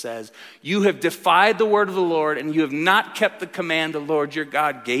Lord says. You have defied the word of the Lord, and you have not kept the command the Lord your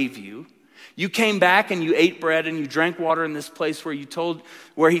God gave you. You came back and you ate bread and you drank water in this place where he told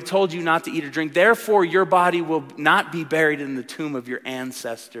you not to eat or drink. Therefore, your body will not be buried in the tomb of your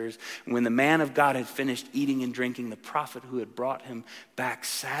ancestors. And when the man of God had finished eating and drinking, the prophet who had brought him back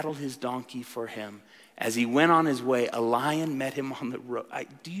saddled his donkey for him. As he went on his way, a lion met him on the road.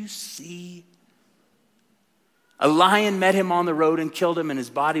 Do you see? A lion met him on the road and killed him, and his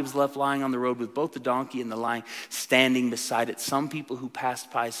body was left lying on the road with both the donkey and the lion standing beside it. Some people who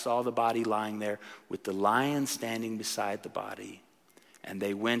passed by saw the body lying there with the lion standing beside the body. And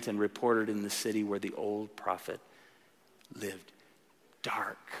they went and reported in the city where the old prophet lived.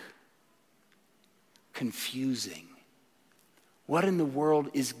 Dark. Confusing. What in the world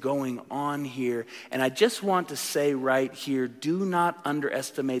is going on here? And I just want to say right here, do not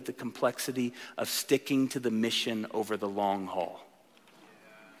underestimate the complexity of sticking to the mission over the long haul.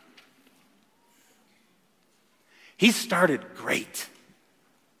 He started great.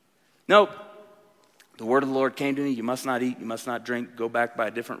 Nope. The word of the Lord came to me, you must not eat, you must not drink, go back by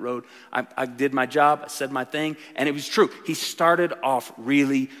a different road. I did my job, I said my thing, and it was true. He started off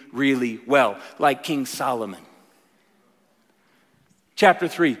really, really well, like King Solomon. Chapter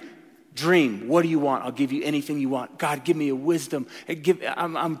 3, dream. What do you want? I'll give you anything you want. God, give me a wisdom.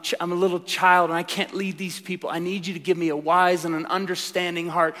 I'm a little child and I can't lead these people. I need you to give me a wise and an understanding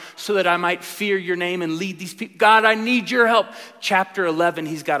heart so that I might fear your name and lead these people. God, I need your help. Chapter 11,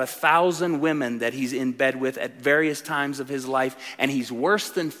 he's got 1,000 women that he's in bed with at various times of his life, and he's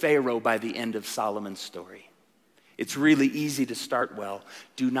worse than Pharaoh by the end of Solomon's story. It's really easy to start well.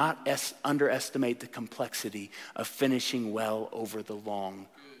 Do not underestimate the complexity of finishing well over the long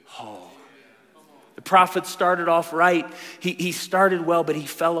haul. The prophet started off right. He started well, but he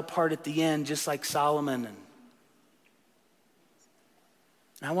fell apart at the end, just like Solomon. And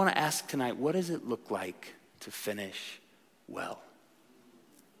I want to ask tonight, what does it look like to finish well?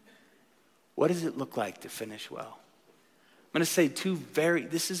 What does it look like to finish well? I'm going to say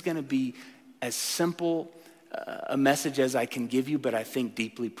this is going to be as simple a message as I can give you, but I think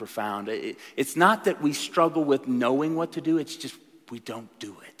deeply profound. It's not that we struggle with knowing what to do, it's just we don't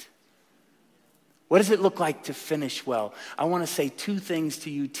do it. What does it look like to finish well? I want to say 2 things to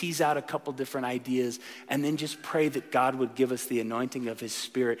you, tease out a couple different ideas, and then just pray that God would give us the anointing of his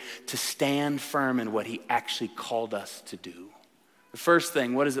Spirit to stand firm in what he actually called us to do. The first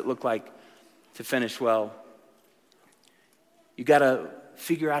thing, what does it look like to finish well? You got to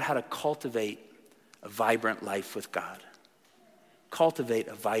figure out how to cultivate a vibrant life with God. Cultivate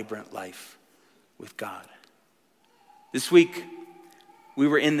a vibrant life with God. This week, we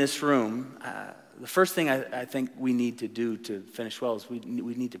were in this room. The first thing I think we need to do to finish well is we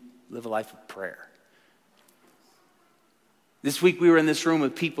need to live a life of prayer. This week, we were in this room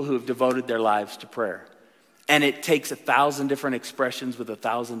with people who have devoted their lives to prayer. And it takes 1,000 different expressions with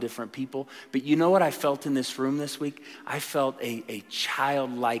 1,000 different people. But you know what I felt in this room this week? I felt a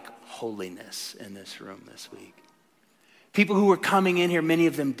childlike holiness in this room this week. People who were coming in here, many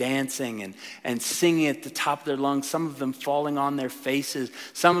of them dancing and singing at the top of their lungs, some of them falling on their faces,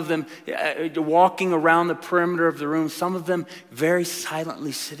 some of them walking around the perimeter of the room, some of them very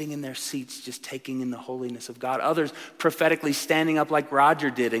silently sitting in their seats, just taking in the holiness of God. Others prophetically standing up like Roger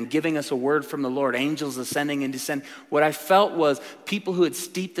did and giving us a word from the Lord, angels ascending and descending. What I felt was people who had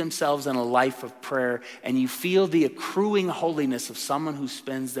steeped themselves in a life of prayer, and you feel the accruing holiness of someone who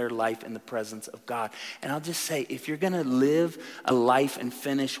spends their life in the presence of God. And I'll just say, if you're going to live a life and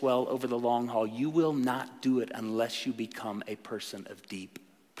finish well over the long haul, you will not do it unless you become a person of deep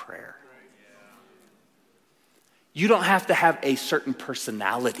prayer. You don't have to have a certain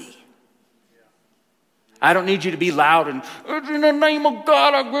personality. I don't need you to be loud and, in the name of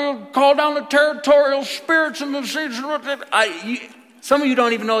God, I will call down the territorial spirits in the season. Some of you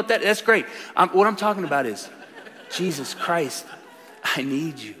don't even know what that's great. What I'm talking about is, Jesus Christ, I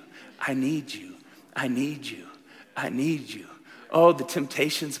need you. I need you. I need you. I need you. Oh, the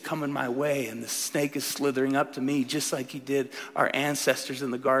temptation's coming my way and the snake is slithering up to me just like he did our ancestors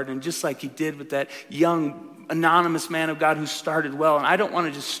in the garden, just like he did with that young anonymous man of God who started well. And I don't want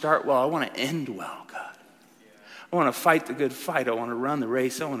to just start well. I want to end well, God. I want to fight the good fight. I want to run the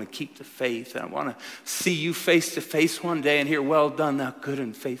race. I want to keep the faith. I want to see you face to face one day and hear, well done, thou good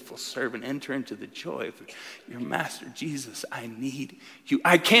and faithful servant. Enter into the joy of your master. Jesus, I need you.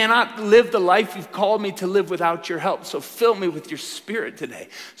 I cannot live the life you've called me to live without your help. So fill me with your Spirit today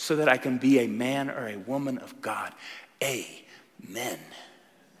so that I can be a man or a woman of God. Amen.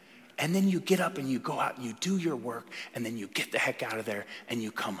 And then you get up and you go out and you do your work and then you get the heck out of there and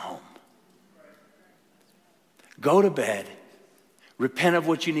you come home. Go to bed, Repent of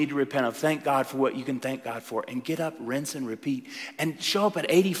what you need to repent of. Thank God for what you can thank God for. And get up, rinse, and repeat. And show up at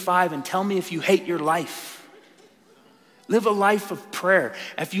 85 and tell me if you hate your life. Live a life of prayer.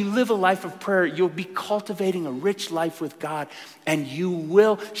 If you live a life of prayer, you'll be cultivating a rich life with God. And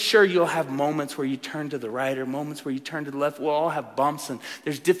you'll have moments where you turn to the right or moments where you turn to the left. We'll all have bumps and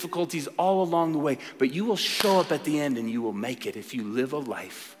there's difficulties all along the way. But you will show up at the end and you will make it if you live a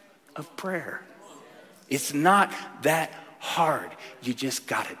life of prayer. It's not that hard. You just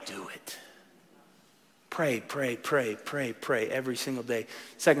got to do it. Pray, pray, pray, pray, pray every single day.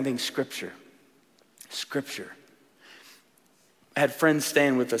 Second thing, Scripture. Scripture. I had friends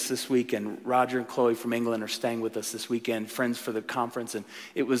staying with us this week, and Roger and Chloe from England are staying with us this weekend, friends for the conference. And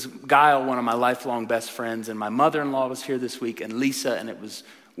it was Guile, one of my lifelong best friends, and my mother-in-law was here this week, and Lisa, and it was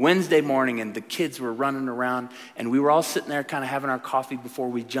Wednesday morning, and the kids were running around, and we were all sitting there kind of having our coffee before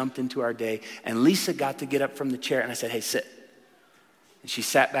we jumped into our day. And Lisa got to get up from the chair, and I said, hey, sit. And she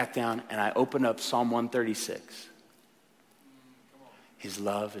sat back down, and I opened up Psalm 136. His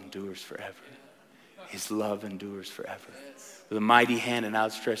love endures forever. His love endures forever. With a mighty hand and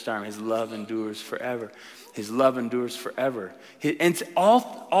outstretched arm, his love endures forever. His love endures forever. And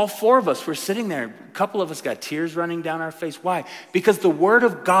all four of us were sitting there. A couple of us got tears running down our face. Why? Because the word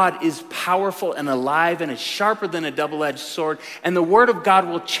of God is powerful and alive and is sharper than a double-edged sword. And the word of God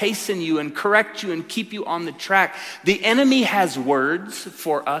will chasten you and correct you and keep you on the track. The enemy has words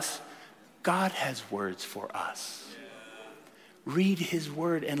for us. God has words for us. Read his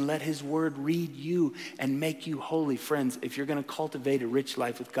word and let his word read you and make you holy. Friends, if you're going to cultivate a rich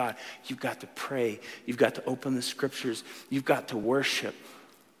life with God, you've got to pray. You've got to open the scriptures. You've got to worship.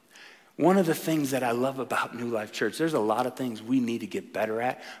 One of the things that I love about New Life Church, there's a lot of things we need to get better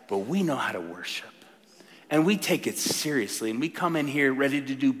at, but we know how to worship. And we take it seriously. And we come in here ready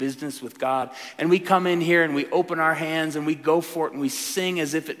to do business with God. And we come in here and we open our hands and we go for it and we sing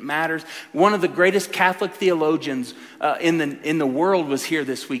as if it matters. One of the greatest Catholic theologians in the world was here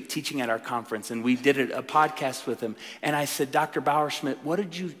this week teaching at our conference. And we did a podcast with him. And I said, Dr. Bauerschmidt, what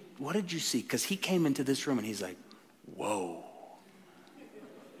did you see? Because he came into this room and he's like, whoa.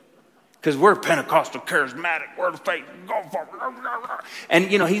 Because we're Pentecostal, charismatic, word of faith, go for it.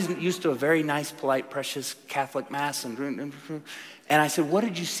 And, you know, he's used to a very nice, polite, precious Catholic mass. And I said, what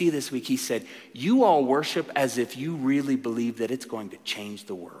did you see this week? He said, you all worship as if you really believe that it's going to change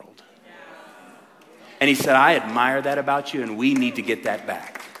the world. And he said, I admire that about you, and we need to get that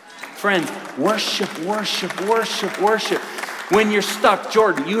back. Friends, worship, worship, worship, worship. When you're stuck,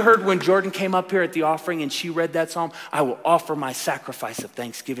 Jordan, you heard when Jordan came up here at the offering and she read that psalm, I will offer my sacrifice of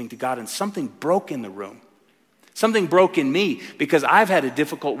thanksgiving to God. And something broke in the room. Something broke in me because I've had a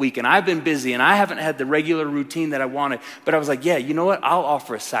difficult week and I've been busy and I haven't had the regular routine that I wanted. But I was like, yeah, you know what? I'll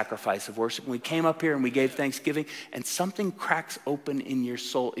offer a sacrifice of worship. And we came up here and we gave thanksgiving and something cracks open in your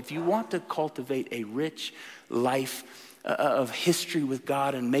soul. If you want to cultivate a rich life of history with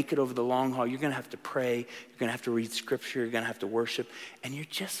God and make it over the long haul, you're going to have to pray, you're going to have to read scripture, you're going to have to worship, and you're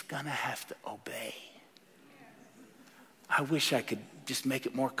just going to have to obey. I wish I could just make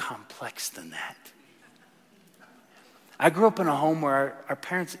it more complex than that. I grew up in a home where our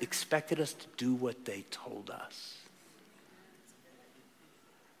parents expected us to do what they told us.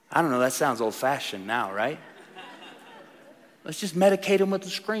 I don't know, that sounds old-fashioned now, right? Let's just medicate them with the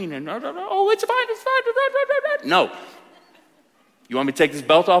screen and, oh, it's fine, it's fine. No. You want me to take this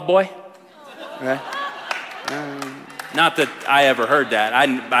belt off, boy? Okay. Not that I ever heard that.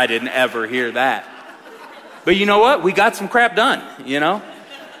 I didn't ever hear that. But you know what? We got some crap done, you know?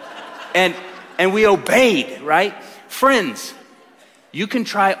 And we obeyed, right? Friends, you can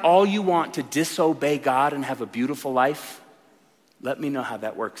try all you want to disobey God and have a beautiful life. Let me know how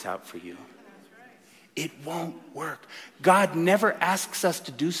that works out for you. It won't work. God never asks us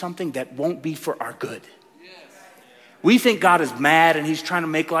to do something that won't be for our good. We think God is mad and he's trying to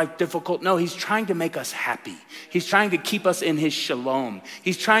make life difficult. No, he's trying to make us happy. He's trying to keep us in his shalom.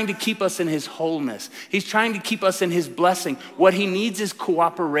 He's trying to keep us in his wholeness. He's trying to keep us in his blessing. What he needs is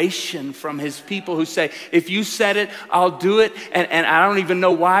cooperation from his people who say, if you said it, I'll do it. And I don't even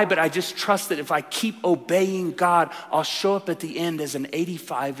know why, but I just trust that if I keep obeying God, I'll show up at the end as an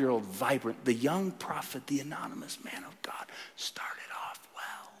 85-year-old vibrant, the young prophet, the anonymous man of God started off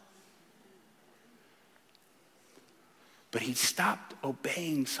well. But he stopped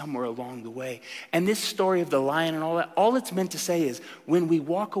obeying somewhere along the way. And this story of the lion and all that, all it's meant to say is when we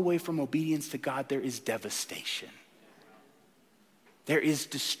walk away from obedience to God, there is devastation. There is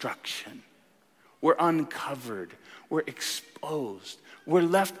destruction. We're uncovered. We're exposed. We're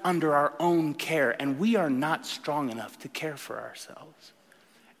left under our own care, and we are not strong enough to care for ourselves.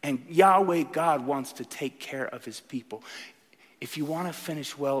 And Yahweh God wants to take care of his people. if you want to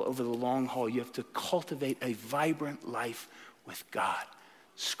finish well over the long haul, you have to cultivate a vibrant life with God.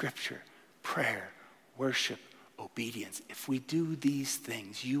 Scripture, prayer, worship, obedience. If we do these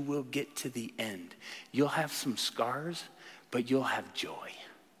things, you will get to the end. You'll have some scars, but you'll have joy.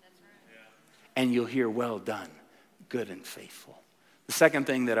 And you'll hear, well done, good and faithful. The second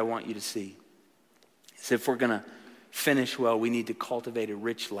thing that I want you to see is if we're going to finish well, we need to cultivate a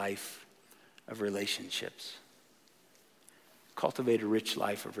rich life of relationships. Cultivate a rich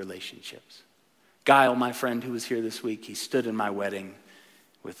life of relationships. Guile, my friend who was here this week, he stood in my wedding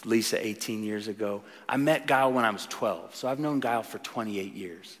with Lisa 18 years ago. I met Guile when I was 12, so I've known Guile for 28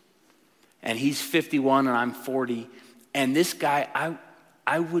 years. And he's 51 and I'm 40. And this guy,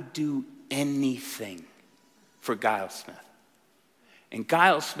 I would do anything for Guile Smith. And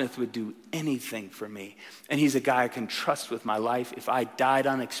Guile Smith would do anything for me. And he's a guy I can trust with my life. If I died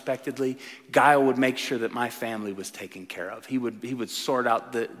unexpectedly, Guile would make sure that my family was taken care of. He would sort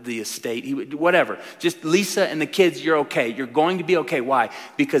out the estate. He would do whatever. Just Lisa and the kids, you're okay. You're going to be okay. Why?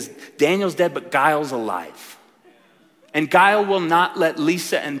 Because Daniel's dead, but Guile's alive. And Guile will not let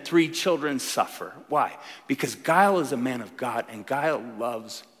Lisa and 3 children suffer. Why? Because Guile is a man of God and Guile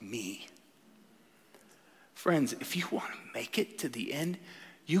loves me. Friends, if you want to make it to the end,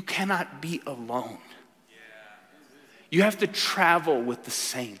 you cannot be alone. You have to travel with the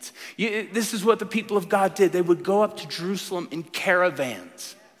saints. This is what the people of God did. They would go up to Jerusalem in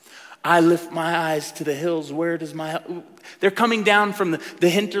caravans. I lift my eyes to the hills. Where does my help? They're coming down from the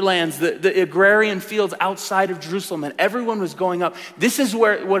hinterlands, the agrarian fields outside of Jerusalem, and everyone was going up. This is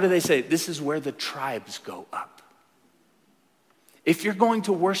where, what do they say? This is where the tribes go up. If you're going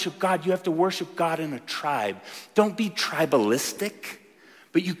to worship God, you have to worship God in a tribe. Don't be tribalistic,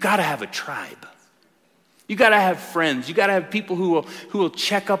 but you got to have a tribe. You got to have friends. You got to have people who will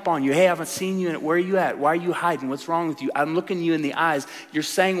check up on you. Hey, I haven't seen you. Where are you at? Why are you hiding? What's wrong with you? I'm looking you in the eyes. You're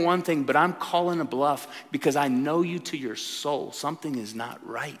saying one thing, but I'm calling a bluff because I know you to your soul. Something is not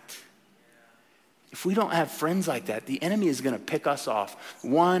right. If we don't have friends like that, the enemy is going to pick us off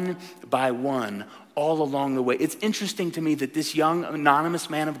one by one all along the way. It's interesting to me that this young anonymous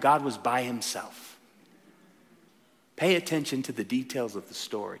man of God was by himself. Pay attention to the details of the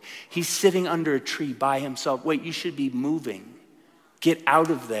story. He's sitting under a tree by himself. Wait, you should be moving. Get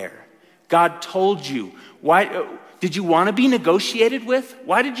out of there. God told you. Why did you want to be negotiated with?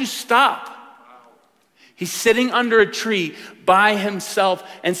 Why did you stop? He's sitting under a tree by himself,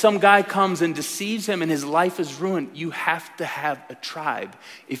 and some guy comes and deceives him, and his life is ruined. You have to have a tribe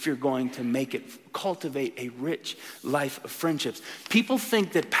if you're going to make it. Cultivate a rich life of friendships. People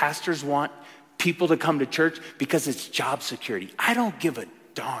think that pastors want people to come to church because it's job security. I don't give a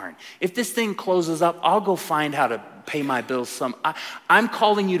darn. If this thing closes up, I'll go find how to pay my bills I'm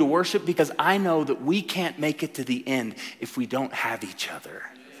calling you to worship because I know that we can't make it to the end if we don't have each other.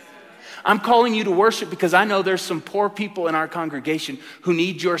 I'm calling you to worship because I know there's some poor people in our congregation who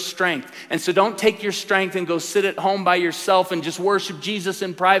need your strength. And so don't take your strength and go sit at home by yourself and just worship Jesus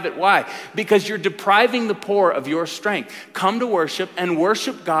in private. Why? Because you're depriving the poor of your strength. Come to worship and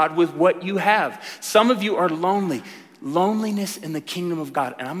worship God with what you have. Some of you are lonely. Loneliness in the kingdom of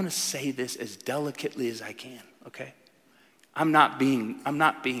God. And I'm going to say this as delicately as I can, okay? I'm not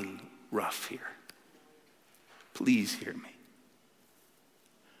being rough here. Please hear me.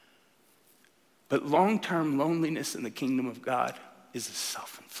 But long-term loneliness in the kingdom of God is a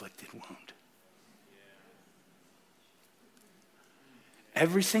self-inflicted wound.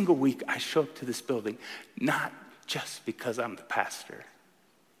 Every single week I show up to this building, not just because I'm the pastor,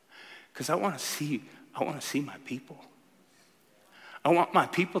 because I want to see my people. I want my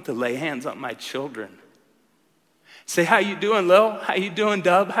people to lay hands on my children. Say, how you doing, Lil? How you doing,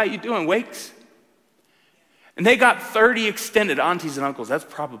 Dub? How you doing, Wakes? And they got 30 extended aunties and uncles. That's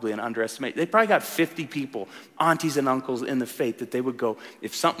probably an underestimate. They probably got 50 people, aunties and uncles in the faith that they would go,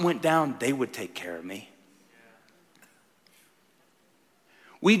 if something went down, they would take care of me.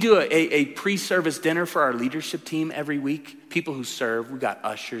 We do a pre-service dinner for our leadership team every week. People who serve. We've got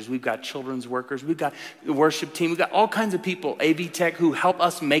ushers. We've got children's workers. We've got the worship team. We've got all kinds of people, AV Tech, who help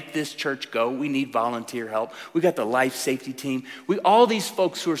us make this church go. We need volunteer help. We've got the life safety team. All these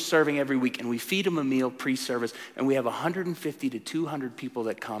folks who are serving every week, and we feed them a meal pre-service, and we have 150 to 200 people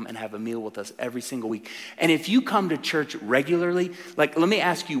that come and have a meal with us every single week. And if you come to church regularly, let me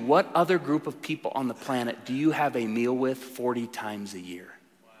ask you, what other group of people on the planet do you have a meal with 40 times a year?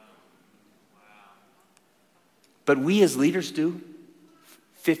 But we as leaders do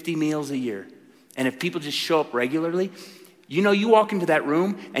 50 meals a year. And if people just show up regularly, You know, you walk into that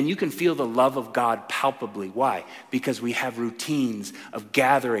room and you can feel the love of God palpably. Why? Because we have routines of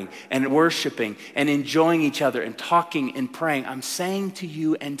gathering and worshiping and enjoying each other and talking and praying. I'm saying to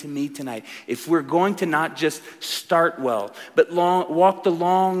you and to me tonight, if we're going to not just start well, but walk the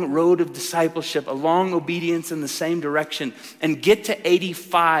long road of discipleship, a long obedience in the same direction, and get to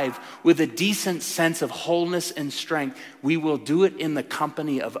 85 with a decent sense of wholeness and strength, we will do it in the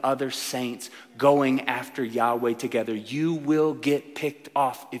company of other saints going after Yahweh together. You will get picked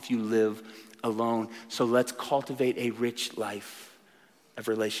off if you live alone. So let's cultivate a rich life of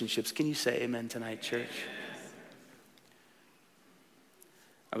relationships. Can you say amen tonight, church?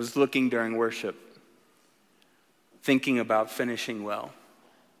 I was looking during worship, thinking about finishing well.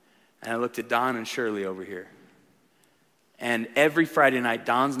 And I looked at Don and Shirley over here. And every Friday night,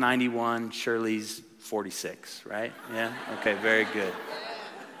 Don's 91, Shirley's 46, right? Yeah? Okay, very good.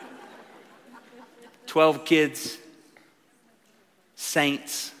 12 kids,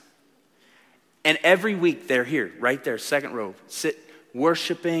 saints. And every week they're here, right there, second row, sit,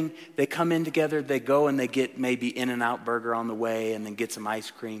 worshiping. They come in together, they go and they get maybe In-N-Out burger on the way and then get some ice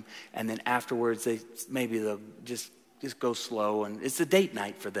cream. And then afterwards, they'll just go slow. And it's a date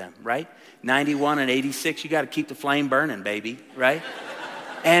night for them, right? 91 and 86, you got to keep the flame burning, baby, right?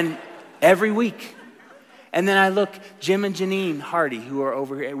 And every week. And then I look, Jim and Janine Hardy, who are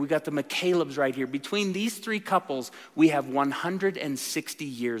over here. We got the McCalebs right here. Between these three couples, we have 160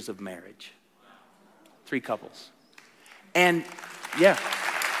 years of marriage. 3 couples. And yeah.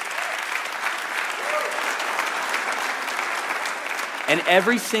 And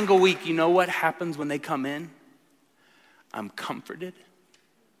every single week, you know what happens when they come in? I'm comforted.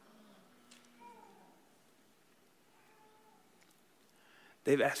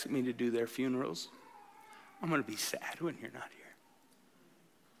 They've asked me to do their funerals. I'm going to be sad when you're not here.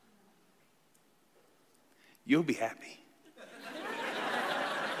 You'll be happy.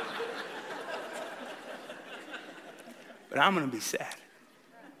 But I'm going to be sad.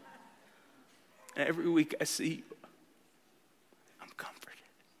 And every week I see you, I'm comforted.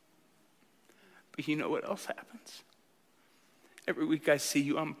 But you know what else happens? Every week I see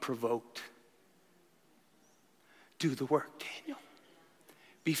you, I'm provoked. Do the work, Daniel.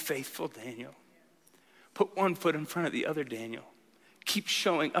 Be faithful, Daniel. Put one foot in front of the other, Daniel. Keep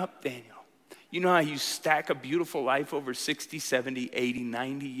showing up, Daniel. You know how you stack a beautiful life over 60, 70, 80,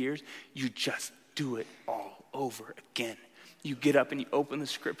 90 years? You just do it all over again. You get up and you open the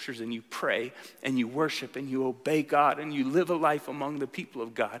scriptures and you pray and you worship and you obey God and you live a life among the people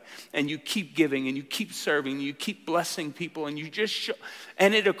of God and you keep giving and you keep serving and you keep blessing people and you just show,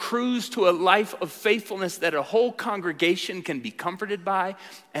 and it accrues to a life of faithfulness that a whole congregation can be comforted by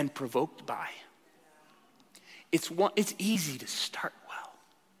and provoked by. It's easy to start well.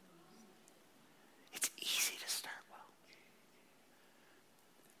 It's easy to start well.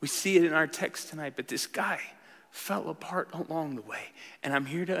 We see it in our text tonight, but this guy fell apart along the way. And I'm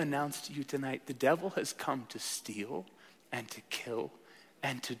here to announce to you tonight, the devil has come to steal and to kill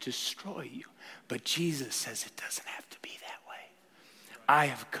and to destroy you. But Jesus says it doesn't have to be that way. I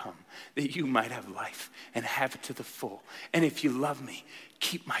have come that you might have life and have it to the full. And if you love me,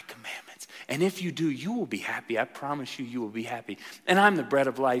 keep my commandments. And if you do, you will be happy. I promise you, you will be happy. And I'm the bread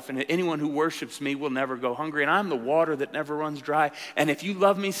of life. And anyone who worships me will never go hungry. And I'm the water that never runs dry. And if you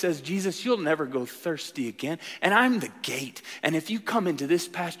love me, says Jesus, you'll never go thirsty again. And I'm the gate. And if you come into this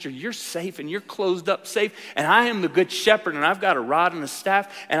pasture, you're safe and you're closed up safe. And I am the good shepherd. And I've got a rod and a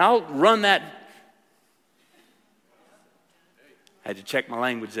staff. And I'll run that. I had to check my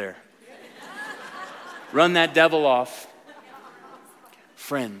language there. Run that devil off.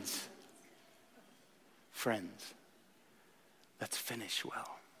 Friends, let's finish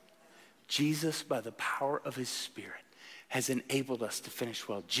well. Jesus, by the power of his Spirit, has enabled us to finish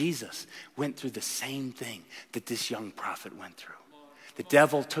well. Jesus went through the same thing that this young prophet went through. The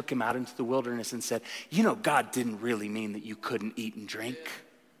devil took him out into the wilderness and said, you know, God didn't really mean that you couldn't eat and drink.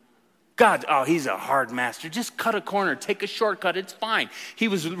 God, he's a hard master. Just cut a corner, take a shortcut, it's fine. He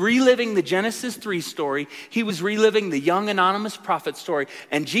was reliving the Genesis 3 story. He was reliving the young anonymous prophet story.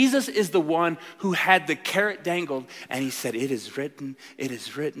 And Jesus is the one who had the carrot dangled. And he said, it is written, it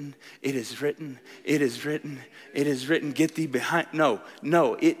is written, it is written, it is written, it is written. Get thee behind. And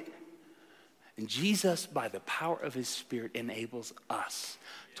Jesus, by the power of his Spirit, enables us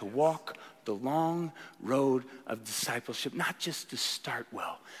to walk the long road of discipleship, not just to start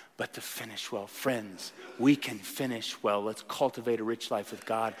well, but to finish well. Friends, we can finish well. Let's cultivate a rich life with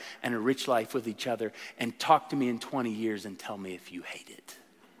God and a rich life with each other. And talk to me in 20 years and tell me if you hate it.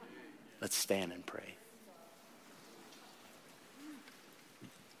 Let's stand and pray.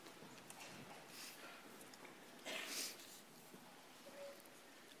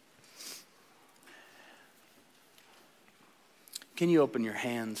 Can you open your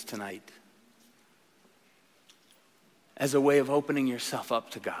hands tonight as a way of opening yourself up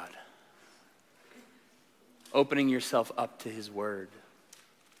to God? Opening yourself up to his word.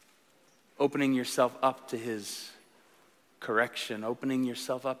 Opening yourself up to his correction. Opening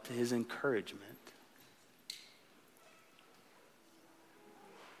yourself up to his encouragement.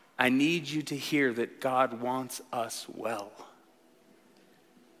 I need you to hear that God wants us well.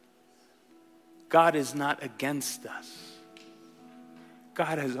 God is not against us.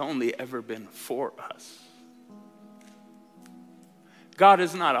 God has only ever been for us. God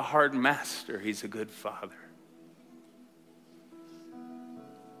is not a hard master, he's a good father.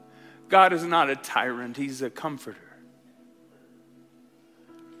 God is not a tyrant, he's a comforter.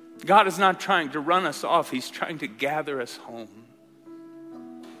 God is not trying to run us off, he's trying to gather us home.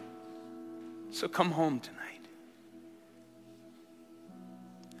 So come home tonight.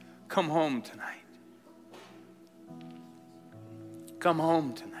 Come home tonight. Come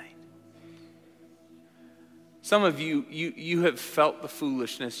home tonight. Some of you have felt the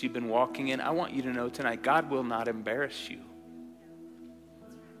foolishness you've been walking in. I want you to know tonight, God will not embarrass you.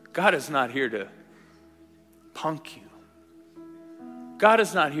 God is not here to punk you. God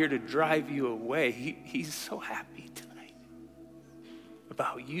is not here to drive you away. He's so happy tonight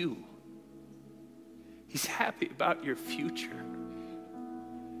about you. He's happy about your future.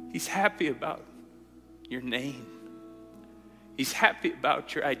 He's happy about your name. He's happy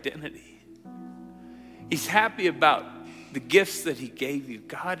about your identity. He's happy about the gifts that he gave you.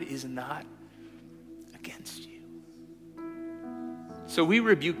 God is not against you. So we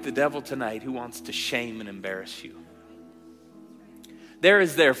rebuke the devil tonight who wants to shame and embarrass you. There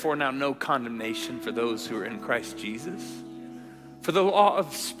is therefore now no condemnation for those who are in Christ Jesus. For the law of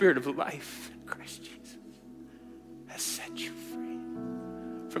the Spirit of life in Christ Jesus has set you free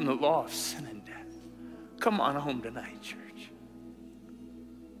from the law of sin and death. Come on home tonight, church.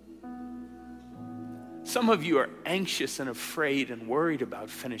 Some of you are anxious and afraid and worried about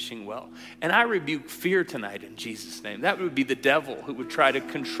finishing well. And I rebuke fear tonight in Jesus' name. That would be the devil who would try to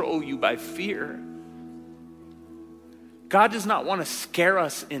control you by fear. God does not want to scare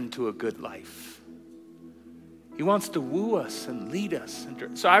us into a good life. He wants to woo us and lead us.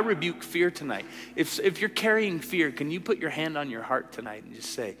 So I rebuke fear tonight. If you're carrying fear, can you put your hand on your heart tonight and just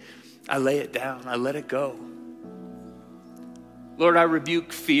say, I lay it down, I let it go. Lord, I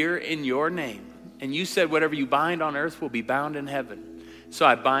rebuke fear in your name. And you said whatever you bind on earth will be bound in heaven. So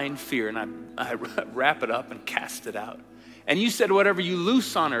I bind fear and I wrap it up and cast it out. And you said whatever you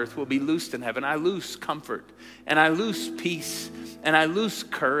loose on earth will be loosed in heaven. I loose comfort and I loose peace and I loose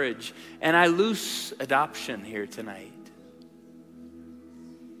courage and I loose adoption here tonight.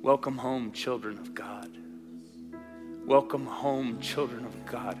 Welcome home, children of God. Welcome home, children of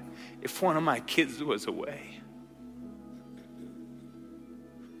God. If one of my kids was away,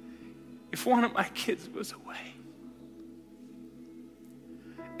 if one of my kids was away,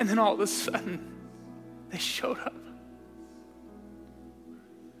 and then all of a sudden they showed up,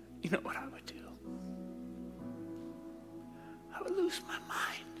 you know what I would do? I would lose my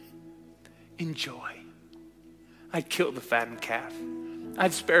mind in joy. I'd kill the fattened calf.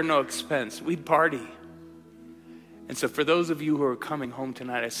 I'd spare no expense. We'd party. And so for those of you who are coming home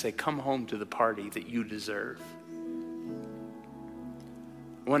tonight, I say, come home to the party that you deserve.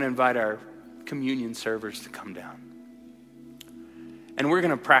 I want to invite our communion servers to come down. And we're going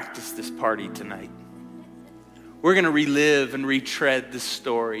to practice this party tonight. We're going to relive and retread this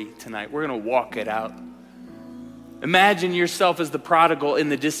story tonight. We're going to walk it out. Imagine yourself as the prodigal in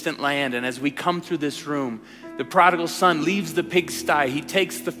the distant land, and as we come through this room, the prodigal son leaves the pigsty. He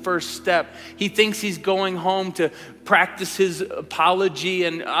takes the first step. He thinks he's going home to practice his apology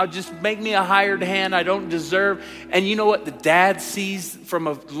and I'll just make me a hired hand I don't deserve. And you know what? The dad sees from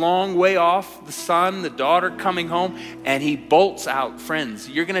a long way off the son, the daughter coming home, and he bolts out. Friends,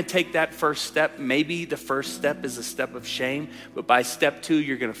 you're going to take that first step. Maybe the first step is a step of shame, but by step 2,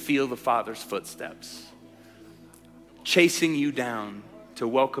 you're going to feel the Father's footsteps chasing you down to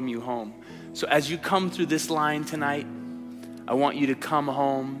welcome you home. So as you come through this line tonight, I want you to come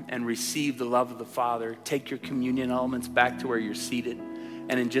home and receive the love of the Father. Take your communion elements back to where you're seated.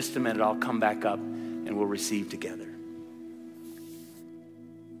 And in just a minute, I'll come back up and we'll receive together.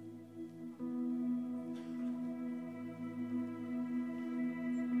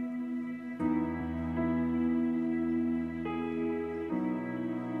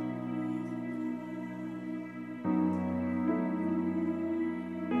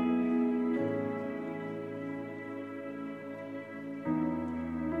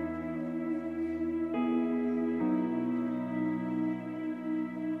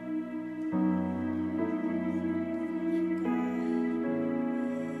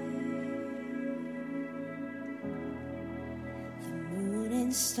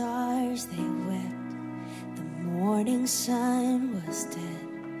 stars they wept, the morning sun was dead,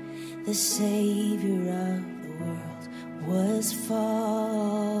 the Savior of the world was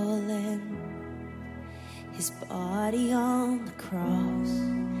fallen. His body on the cross,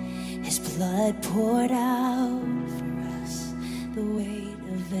 his blood poured out for us, the weight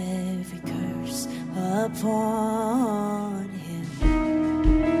of every curse upon him.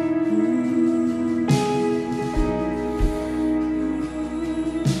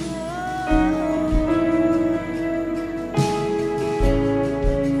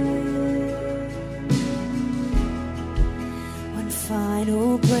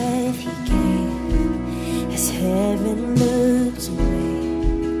 Final breath he gave as heaven looked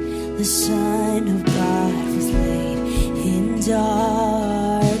away. The Son of God was laid in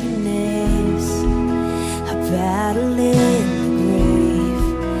darkness. A battle in the grave,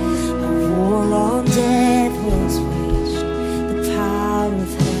 a war on death was waged. The power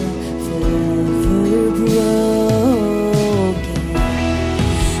of hell forever broken.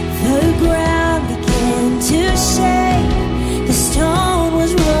 The ground began to shake. The stone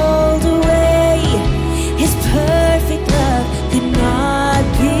was rolled away. His perfect love could not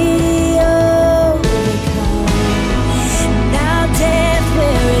be overcome. Now death,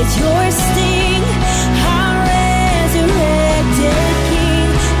 where is your sting? Our resurrected King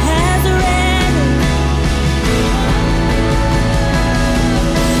has reigned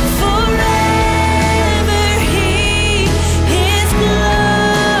forever. He is glorified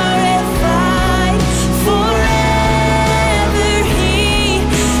forever.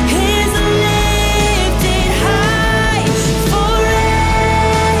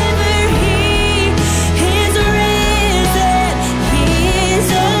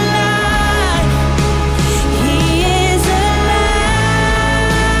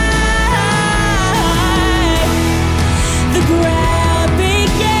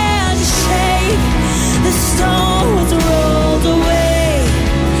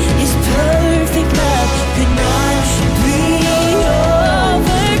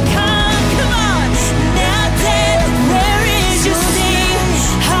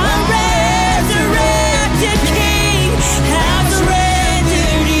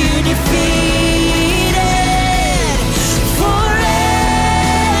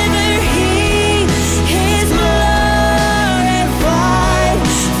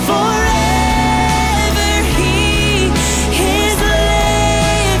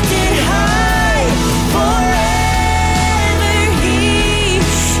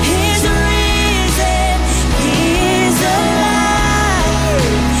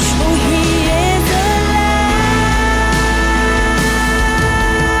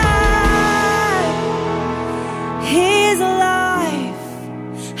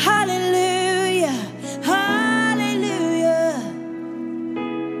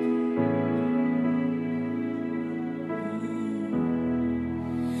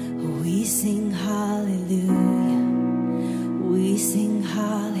 We sing hallelujah. We sing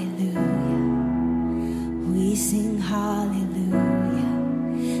hallelujah. We sing hallelujah.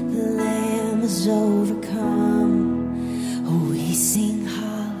 The Lamb is overcome. We sing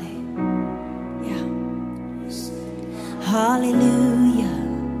hallelujah. Hallelujah.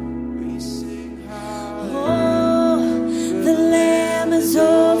 Oh, the Lamb is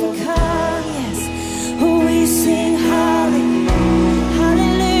overcome. Yes, we sing hallelujah.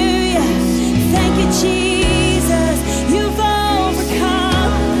 Thank you, Jesus. You've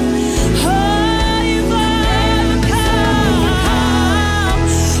overcome. Oh, you've overcome.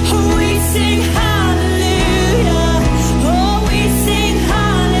 We sing hallelujah.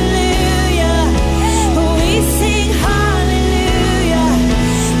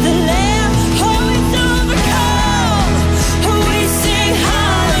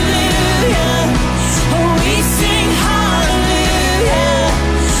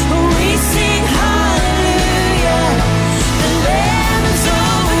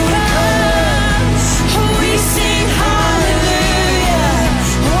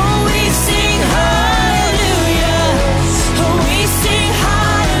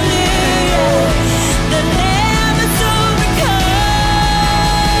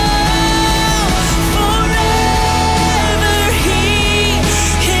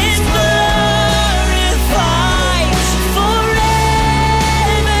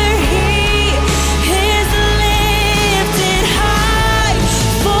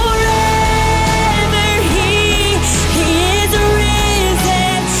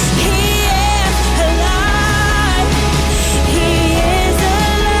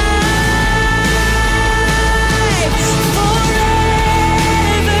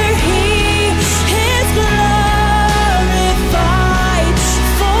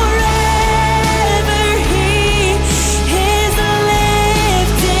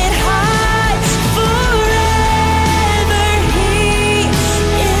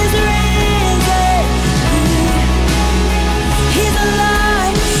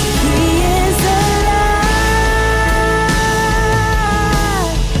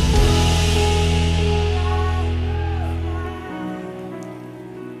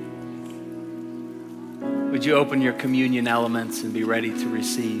 Would you open your communion elements and be ready to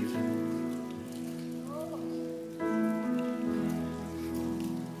receive?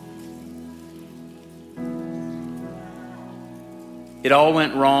 It all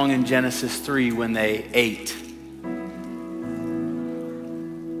went wrong in Genesis 3 when they ate.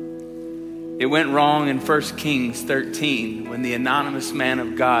 It went wrong in 1 Kings 13 when the anonymous man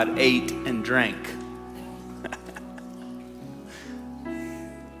of God ate and drank.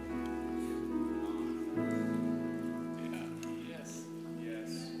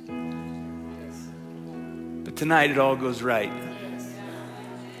 But tonight it all goes right.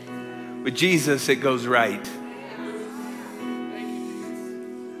 With Jesus, it goes right.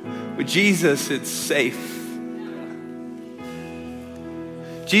 With Jesus, it's safe.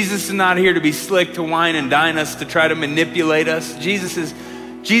 Jesus is not here to be slick, to wine and dine us, to try to manipulate us. Jesus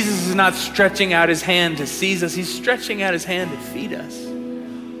is not stretching out his hand to seize us. He's stretching out his hand to feed us,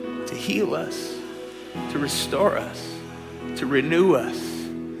 to heal us, to restore us, to renew us,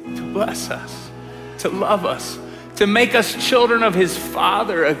 to bless us, to love us, to make us children of his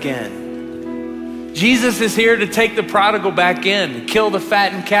Father again. Jesus is here to take the prodigal back in, kill the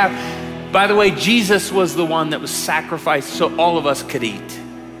fattened calf. By the way, Jesus was the one that was sacrificed so all of us could eat.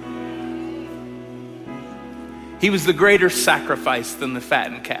 He was the greater sacrifice than the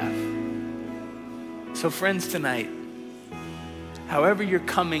fattened calf. So friends, tonight, however you're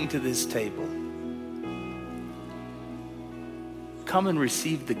coming to this table, come and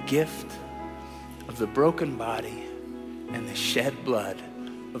receive the gift of the broken body and the shed blood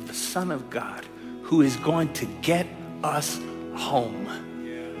of the Son of God, who is going to get us home.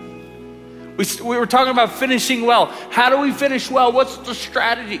 We were talking about finishing well. How do we finish well? What's the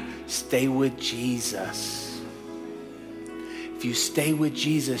strategy? Stay with Jesus. If you stay with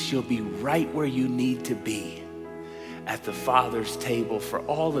Jesus, you'll be right where you need to be, at the Father's table for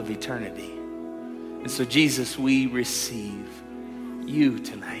all of eternity. And so, Jesus, we receive you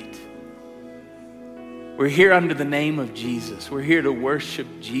tonight. We're here under the name of Jesus. We're here to worship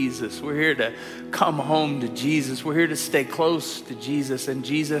Jesus. We're here to come home to Jesus. We're here to stay close to Jesus. And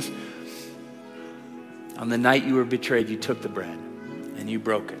Jesus, on the night you were betrayed, you took the bread and you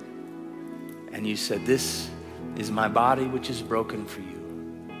broke it. And you said, "This is my body, which is broken for you."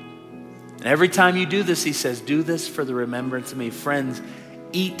 And every time you do this, he says, "Do this for the remembrance of me." Friends,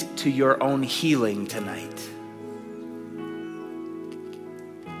 eat to your own healing tonight.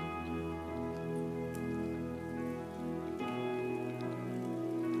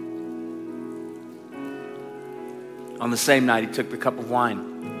 On the same night, he took the cup of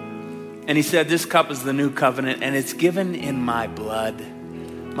wine. And he said, "This cup is the new covenant, and it's given in my blood."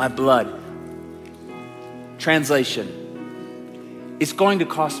 My blood. Translation, it's going to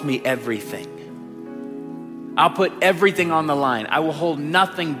cost me everything. I'll put everything on the line. I will hold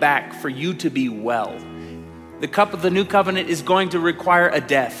nothing back for you to be well. The cup of the new covenant is going to require a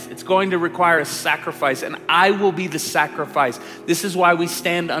death. It's going to require a sacrifice, and I will be the sacrifice. This is why we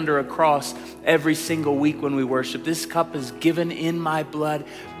stand under a cross every single week when we worship. This cup is given in my blood,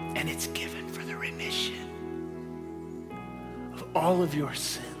 and it's given for the remission of all of your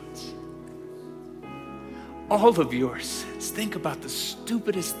sins. All of your sins. Think about the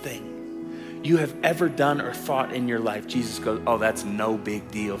stupidest thing you have ever done or thought in your life. Jesus goes, "Oh, that's no big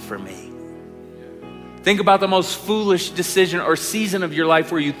deal for me." Think about the most foolish decision or season of your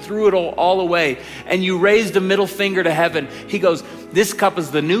life where you threw it all away and you raised a middle finger to heaven. He goes, "This cup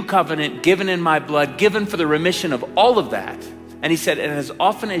is the new covenant given in my blood, given for the remission of all of that." And he said, "And as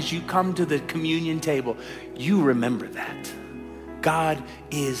often as you come to the communion table, you remember that." God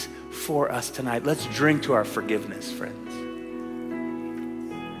is for us tonight. Let's drink to our forgiveness, friends.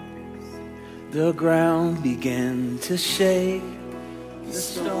 The ground began to shake. The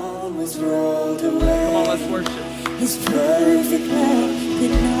storm was rolled away. Come on, let's worship. His perfect love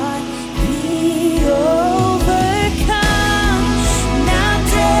could not be overcome. Now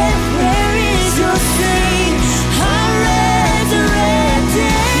death, where is your sting? Our resurrected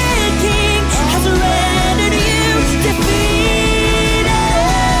King has rendered you defeated.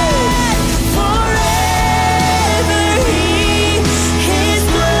 Forever he is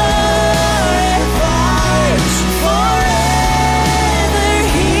glorified. Forever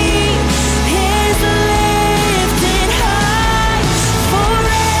he is lifted high.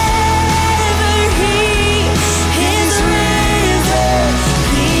 Forever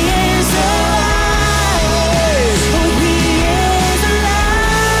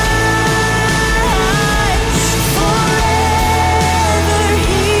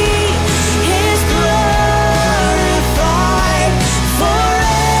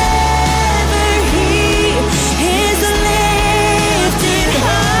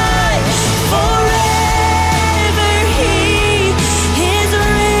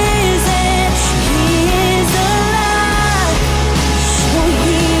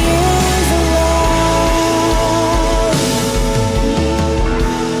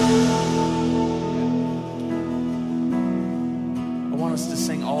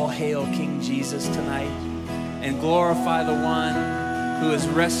Jesus tonight and glorify the one who has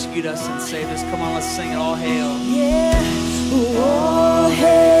rescued us and saved us. Come on, let's sing it. All hail. Yeah. All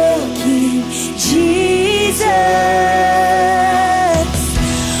hail King Jesus.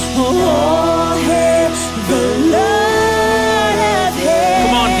 All hail the Lord of heaven.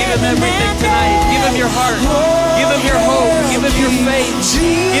 Come on, give him everything tonight. Give him your heart. Give him your hope. Give him your faith.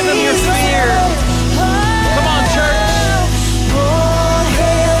 Give him your fear. Come on, church. All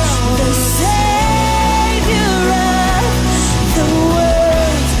hail the Savior of the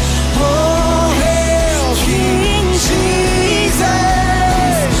world. All hail King Jesus.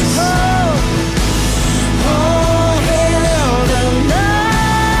 All hail the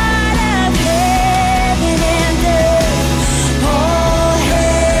Lord of heaven and earth. All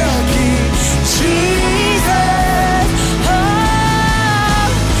hail King Jesus. All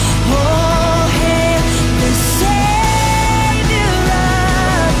hail the Savior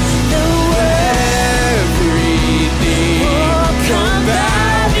of the world. Come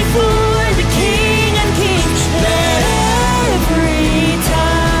bow before the King of Kings. Let every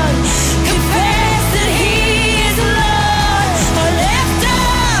tongue confess that He is Lord. Lift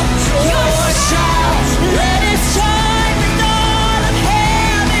up your shout. Let us join with all of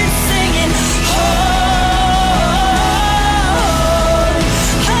heaven singing, holy,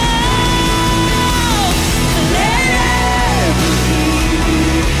 holy. Let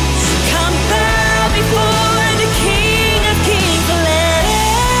every come bow before the King of Kings. Let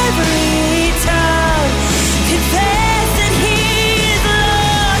every tongue confess that He is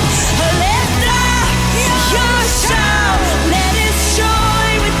Lord. Lift up your shout. Let us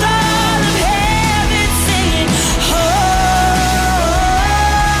join with all of heaven singing,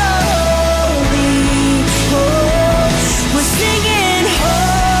 holy, holy. We're singing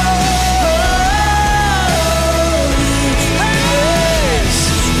holy, yes.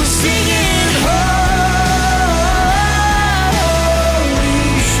 We're singing holy,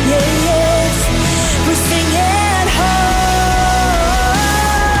 yes. We're singing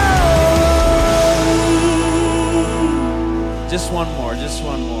holy. Just one more, just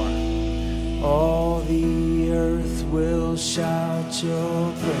one more. All the earth will shout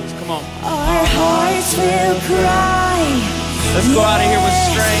your praise. Come on. Our hearts will cry. Let's go out of here with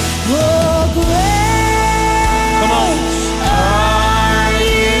strength. Oh, great Come on. are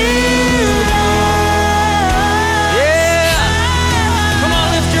you, Lord. Yeah. Come on,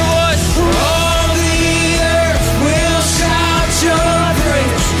 lift your voice. All the earth will shout your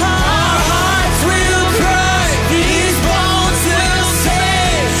praise. Our hearts will cry. These bones will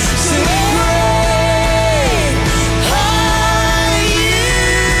sing. Sing great are you,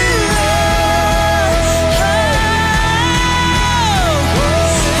 Lord.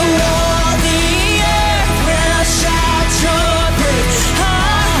 All the earth will shout your praise.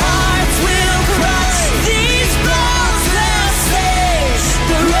 Our hearts will cry. These bones will sing.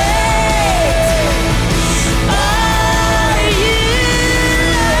 Great are you,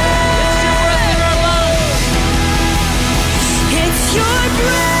 It's your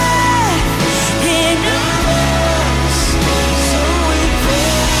breath in us. so we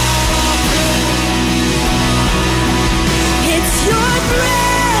It's your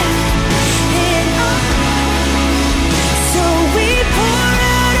breath in us. So we pour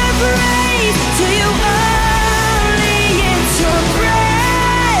out our praise to you only. It's your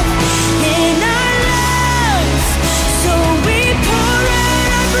breath in our lungs. So we pour out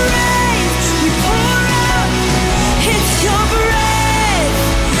our praise. We pour out. It's your breath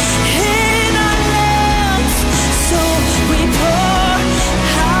in our lungs. So we pour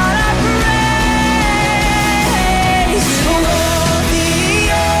out our praise. all the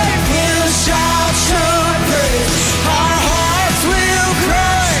earth will shout your praise. Our hearts will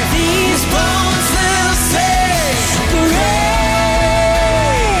cry. These bones will sing.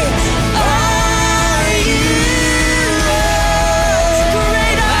 Great are you,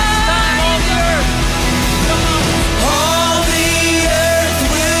 Great all the earth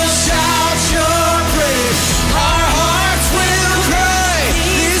will shout your praise. Our hearts will cry.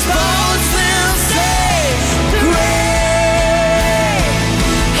 These bones will sing. Great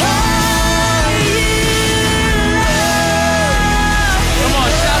are you, Come on,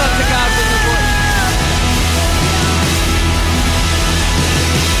 shout out to God with your voice.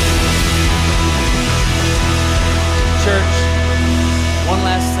 Church, one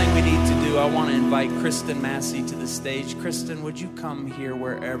last thing we need to do. I want to invite Kristen Massey to the stage. Kristen, would you come here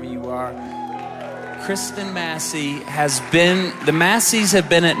wherever you are? Kristen Massey the Masseys have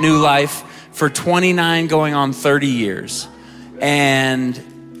been at New Life for 29 going on 30 years. And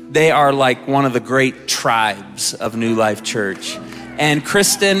they are like one of the great tribes of New Life Church. And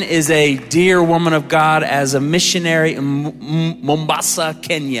Kristen is a dear woman of God as a missionary in Mombasa,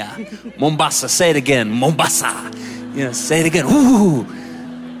 Kenya. Mombasa, say it again, Mombasa. Say it again, ooh.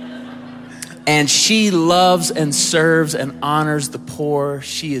 And she loves and serves and honors the poor.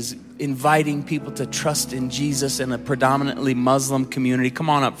 She is inviting people to trust in Jesus in a predominantly Muslim community. Come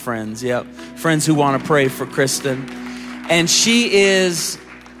on up, friends. Yep. Friends who want to pray for Kristen. And she is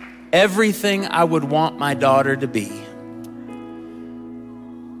everything I would want my daughter to be.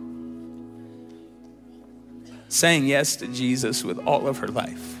 Saying yes to Jesus with all of her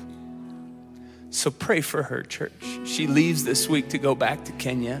life. So pray for her, church. She leaves this week to go back to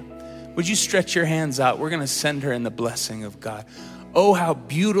Kenya. Would you stretch your hands out? We're going to send her in the blessing of God. Oh, how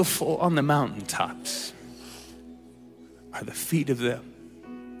beautiful on the mountaintops are the feet of them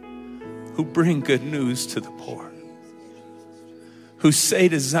who bring good news to the poor, who say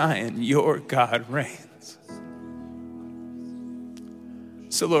to Zion, your God reigns.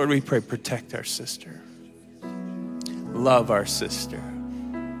 So Lord, we pray, protect our sister. Love our sister.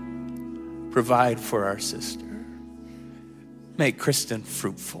 Provide for our sister. Make Kristen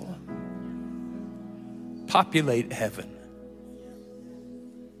fruitful. Populate heaven.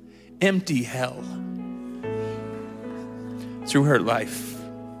 Empty hell through her life.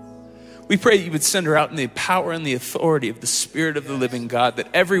 We pray you would send her out in the power and the authority of the Spirit of the living God, that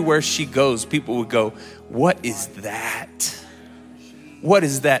everywhere she goes, people would go, what is that? What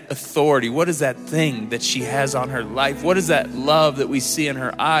is that authority? What is that thing that she has on her life? What is that love that we see in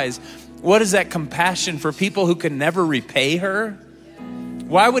her eyes? What is that compassion for people who can never repay her?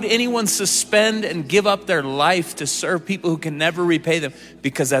 Why would anyone suspend and give up their life to serve people who can never repay them?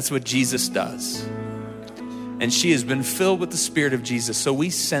 Because that's what Jesus does. And she has been filled with the Spirit of Jesus. So we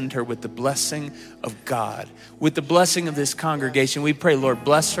send her with the blessing of God, with the blessing of this congregation. We pray, Lord,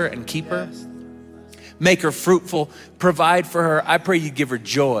 bless her and keep her. Make her fruitful, provide for her. I pray you give her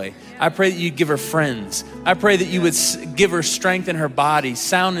joy. I pray that you give her friends. I pray that you would give her strength in her body,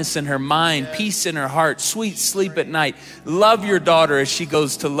 soundness in her mind, peace in her heart, sweet sleep at night. Love your daughter as she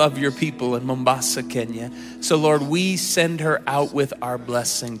goes to love your people in Mombasa, Kenya. So Lord, we send her out with our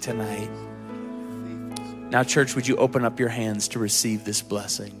blessing tonight. Now, church, would you open up your hands to receive this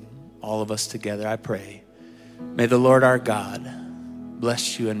blessing? All of us together, I pray. May the Lord our God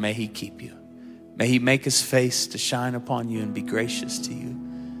bless you and may he keep you. May he make his face to shine upon you and be gracious to you.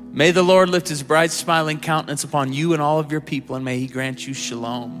 May the Lord lift his bright smiling countenance upon you and all of your people, and may he grant you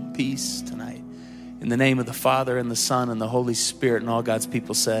shalom, peace tonight. In the name of the Father and the Son and the Holy Spirit, and all God's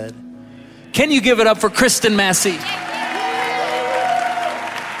people said, can you give it up for Kristen Massey?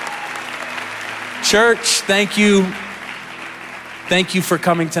 Church, thank you. Thank you for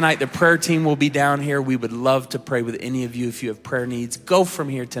coming tonight. The prayer team will be down here. We would love to pray with any of you if you have prayer needs. Go from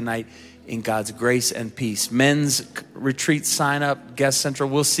here tonight in God's grace and peace. Men's retreat sign up, Guest Central.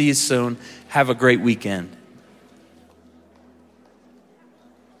 We'll see you soon. Have a great weekend.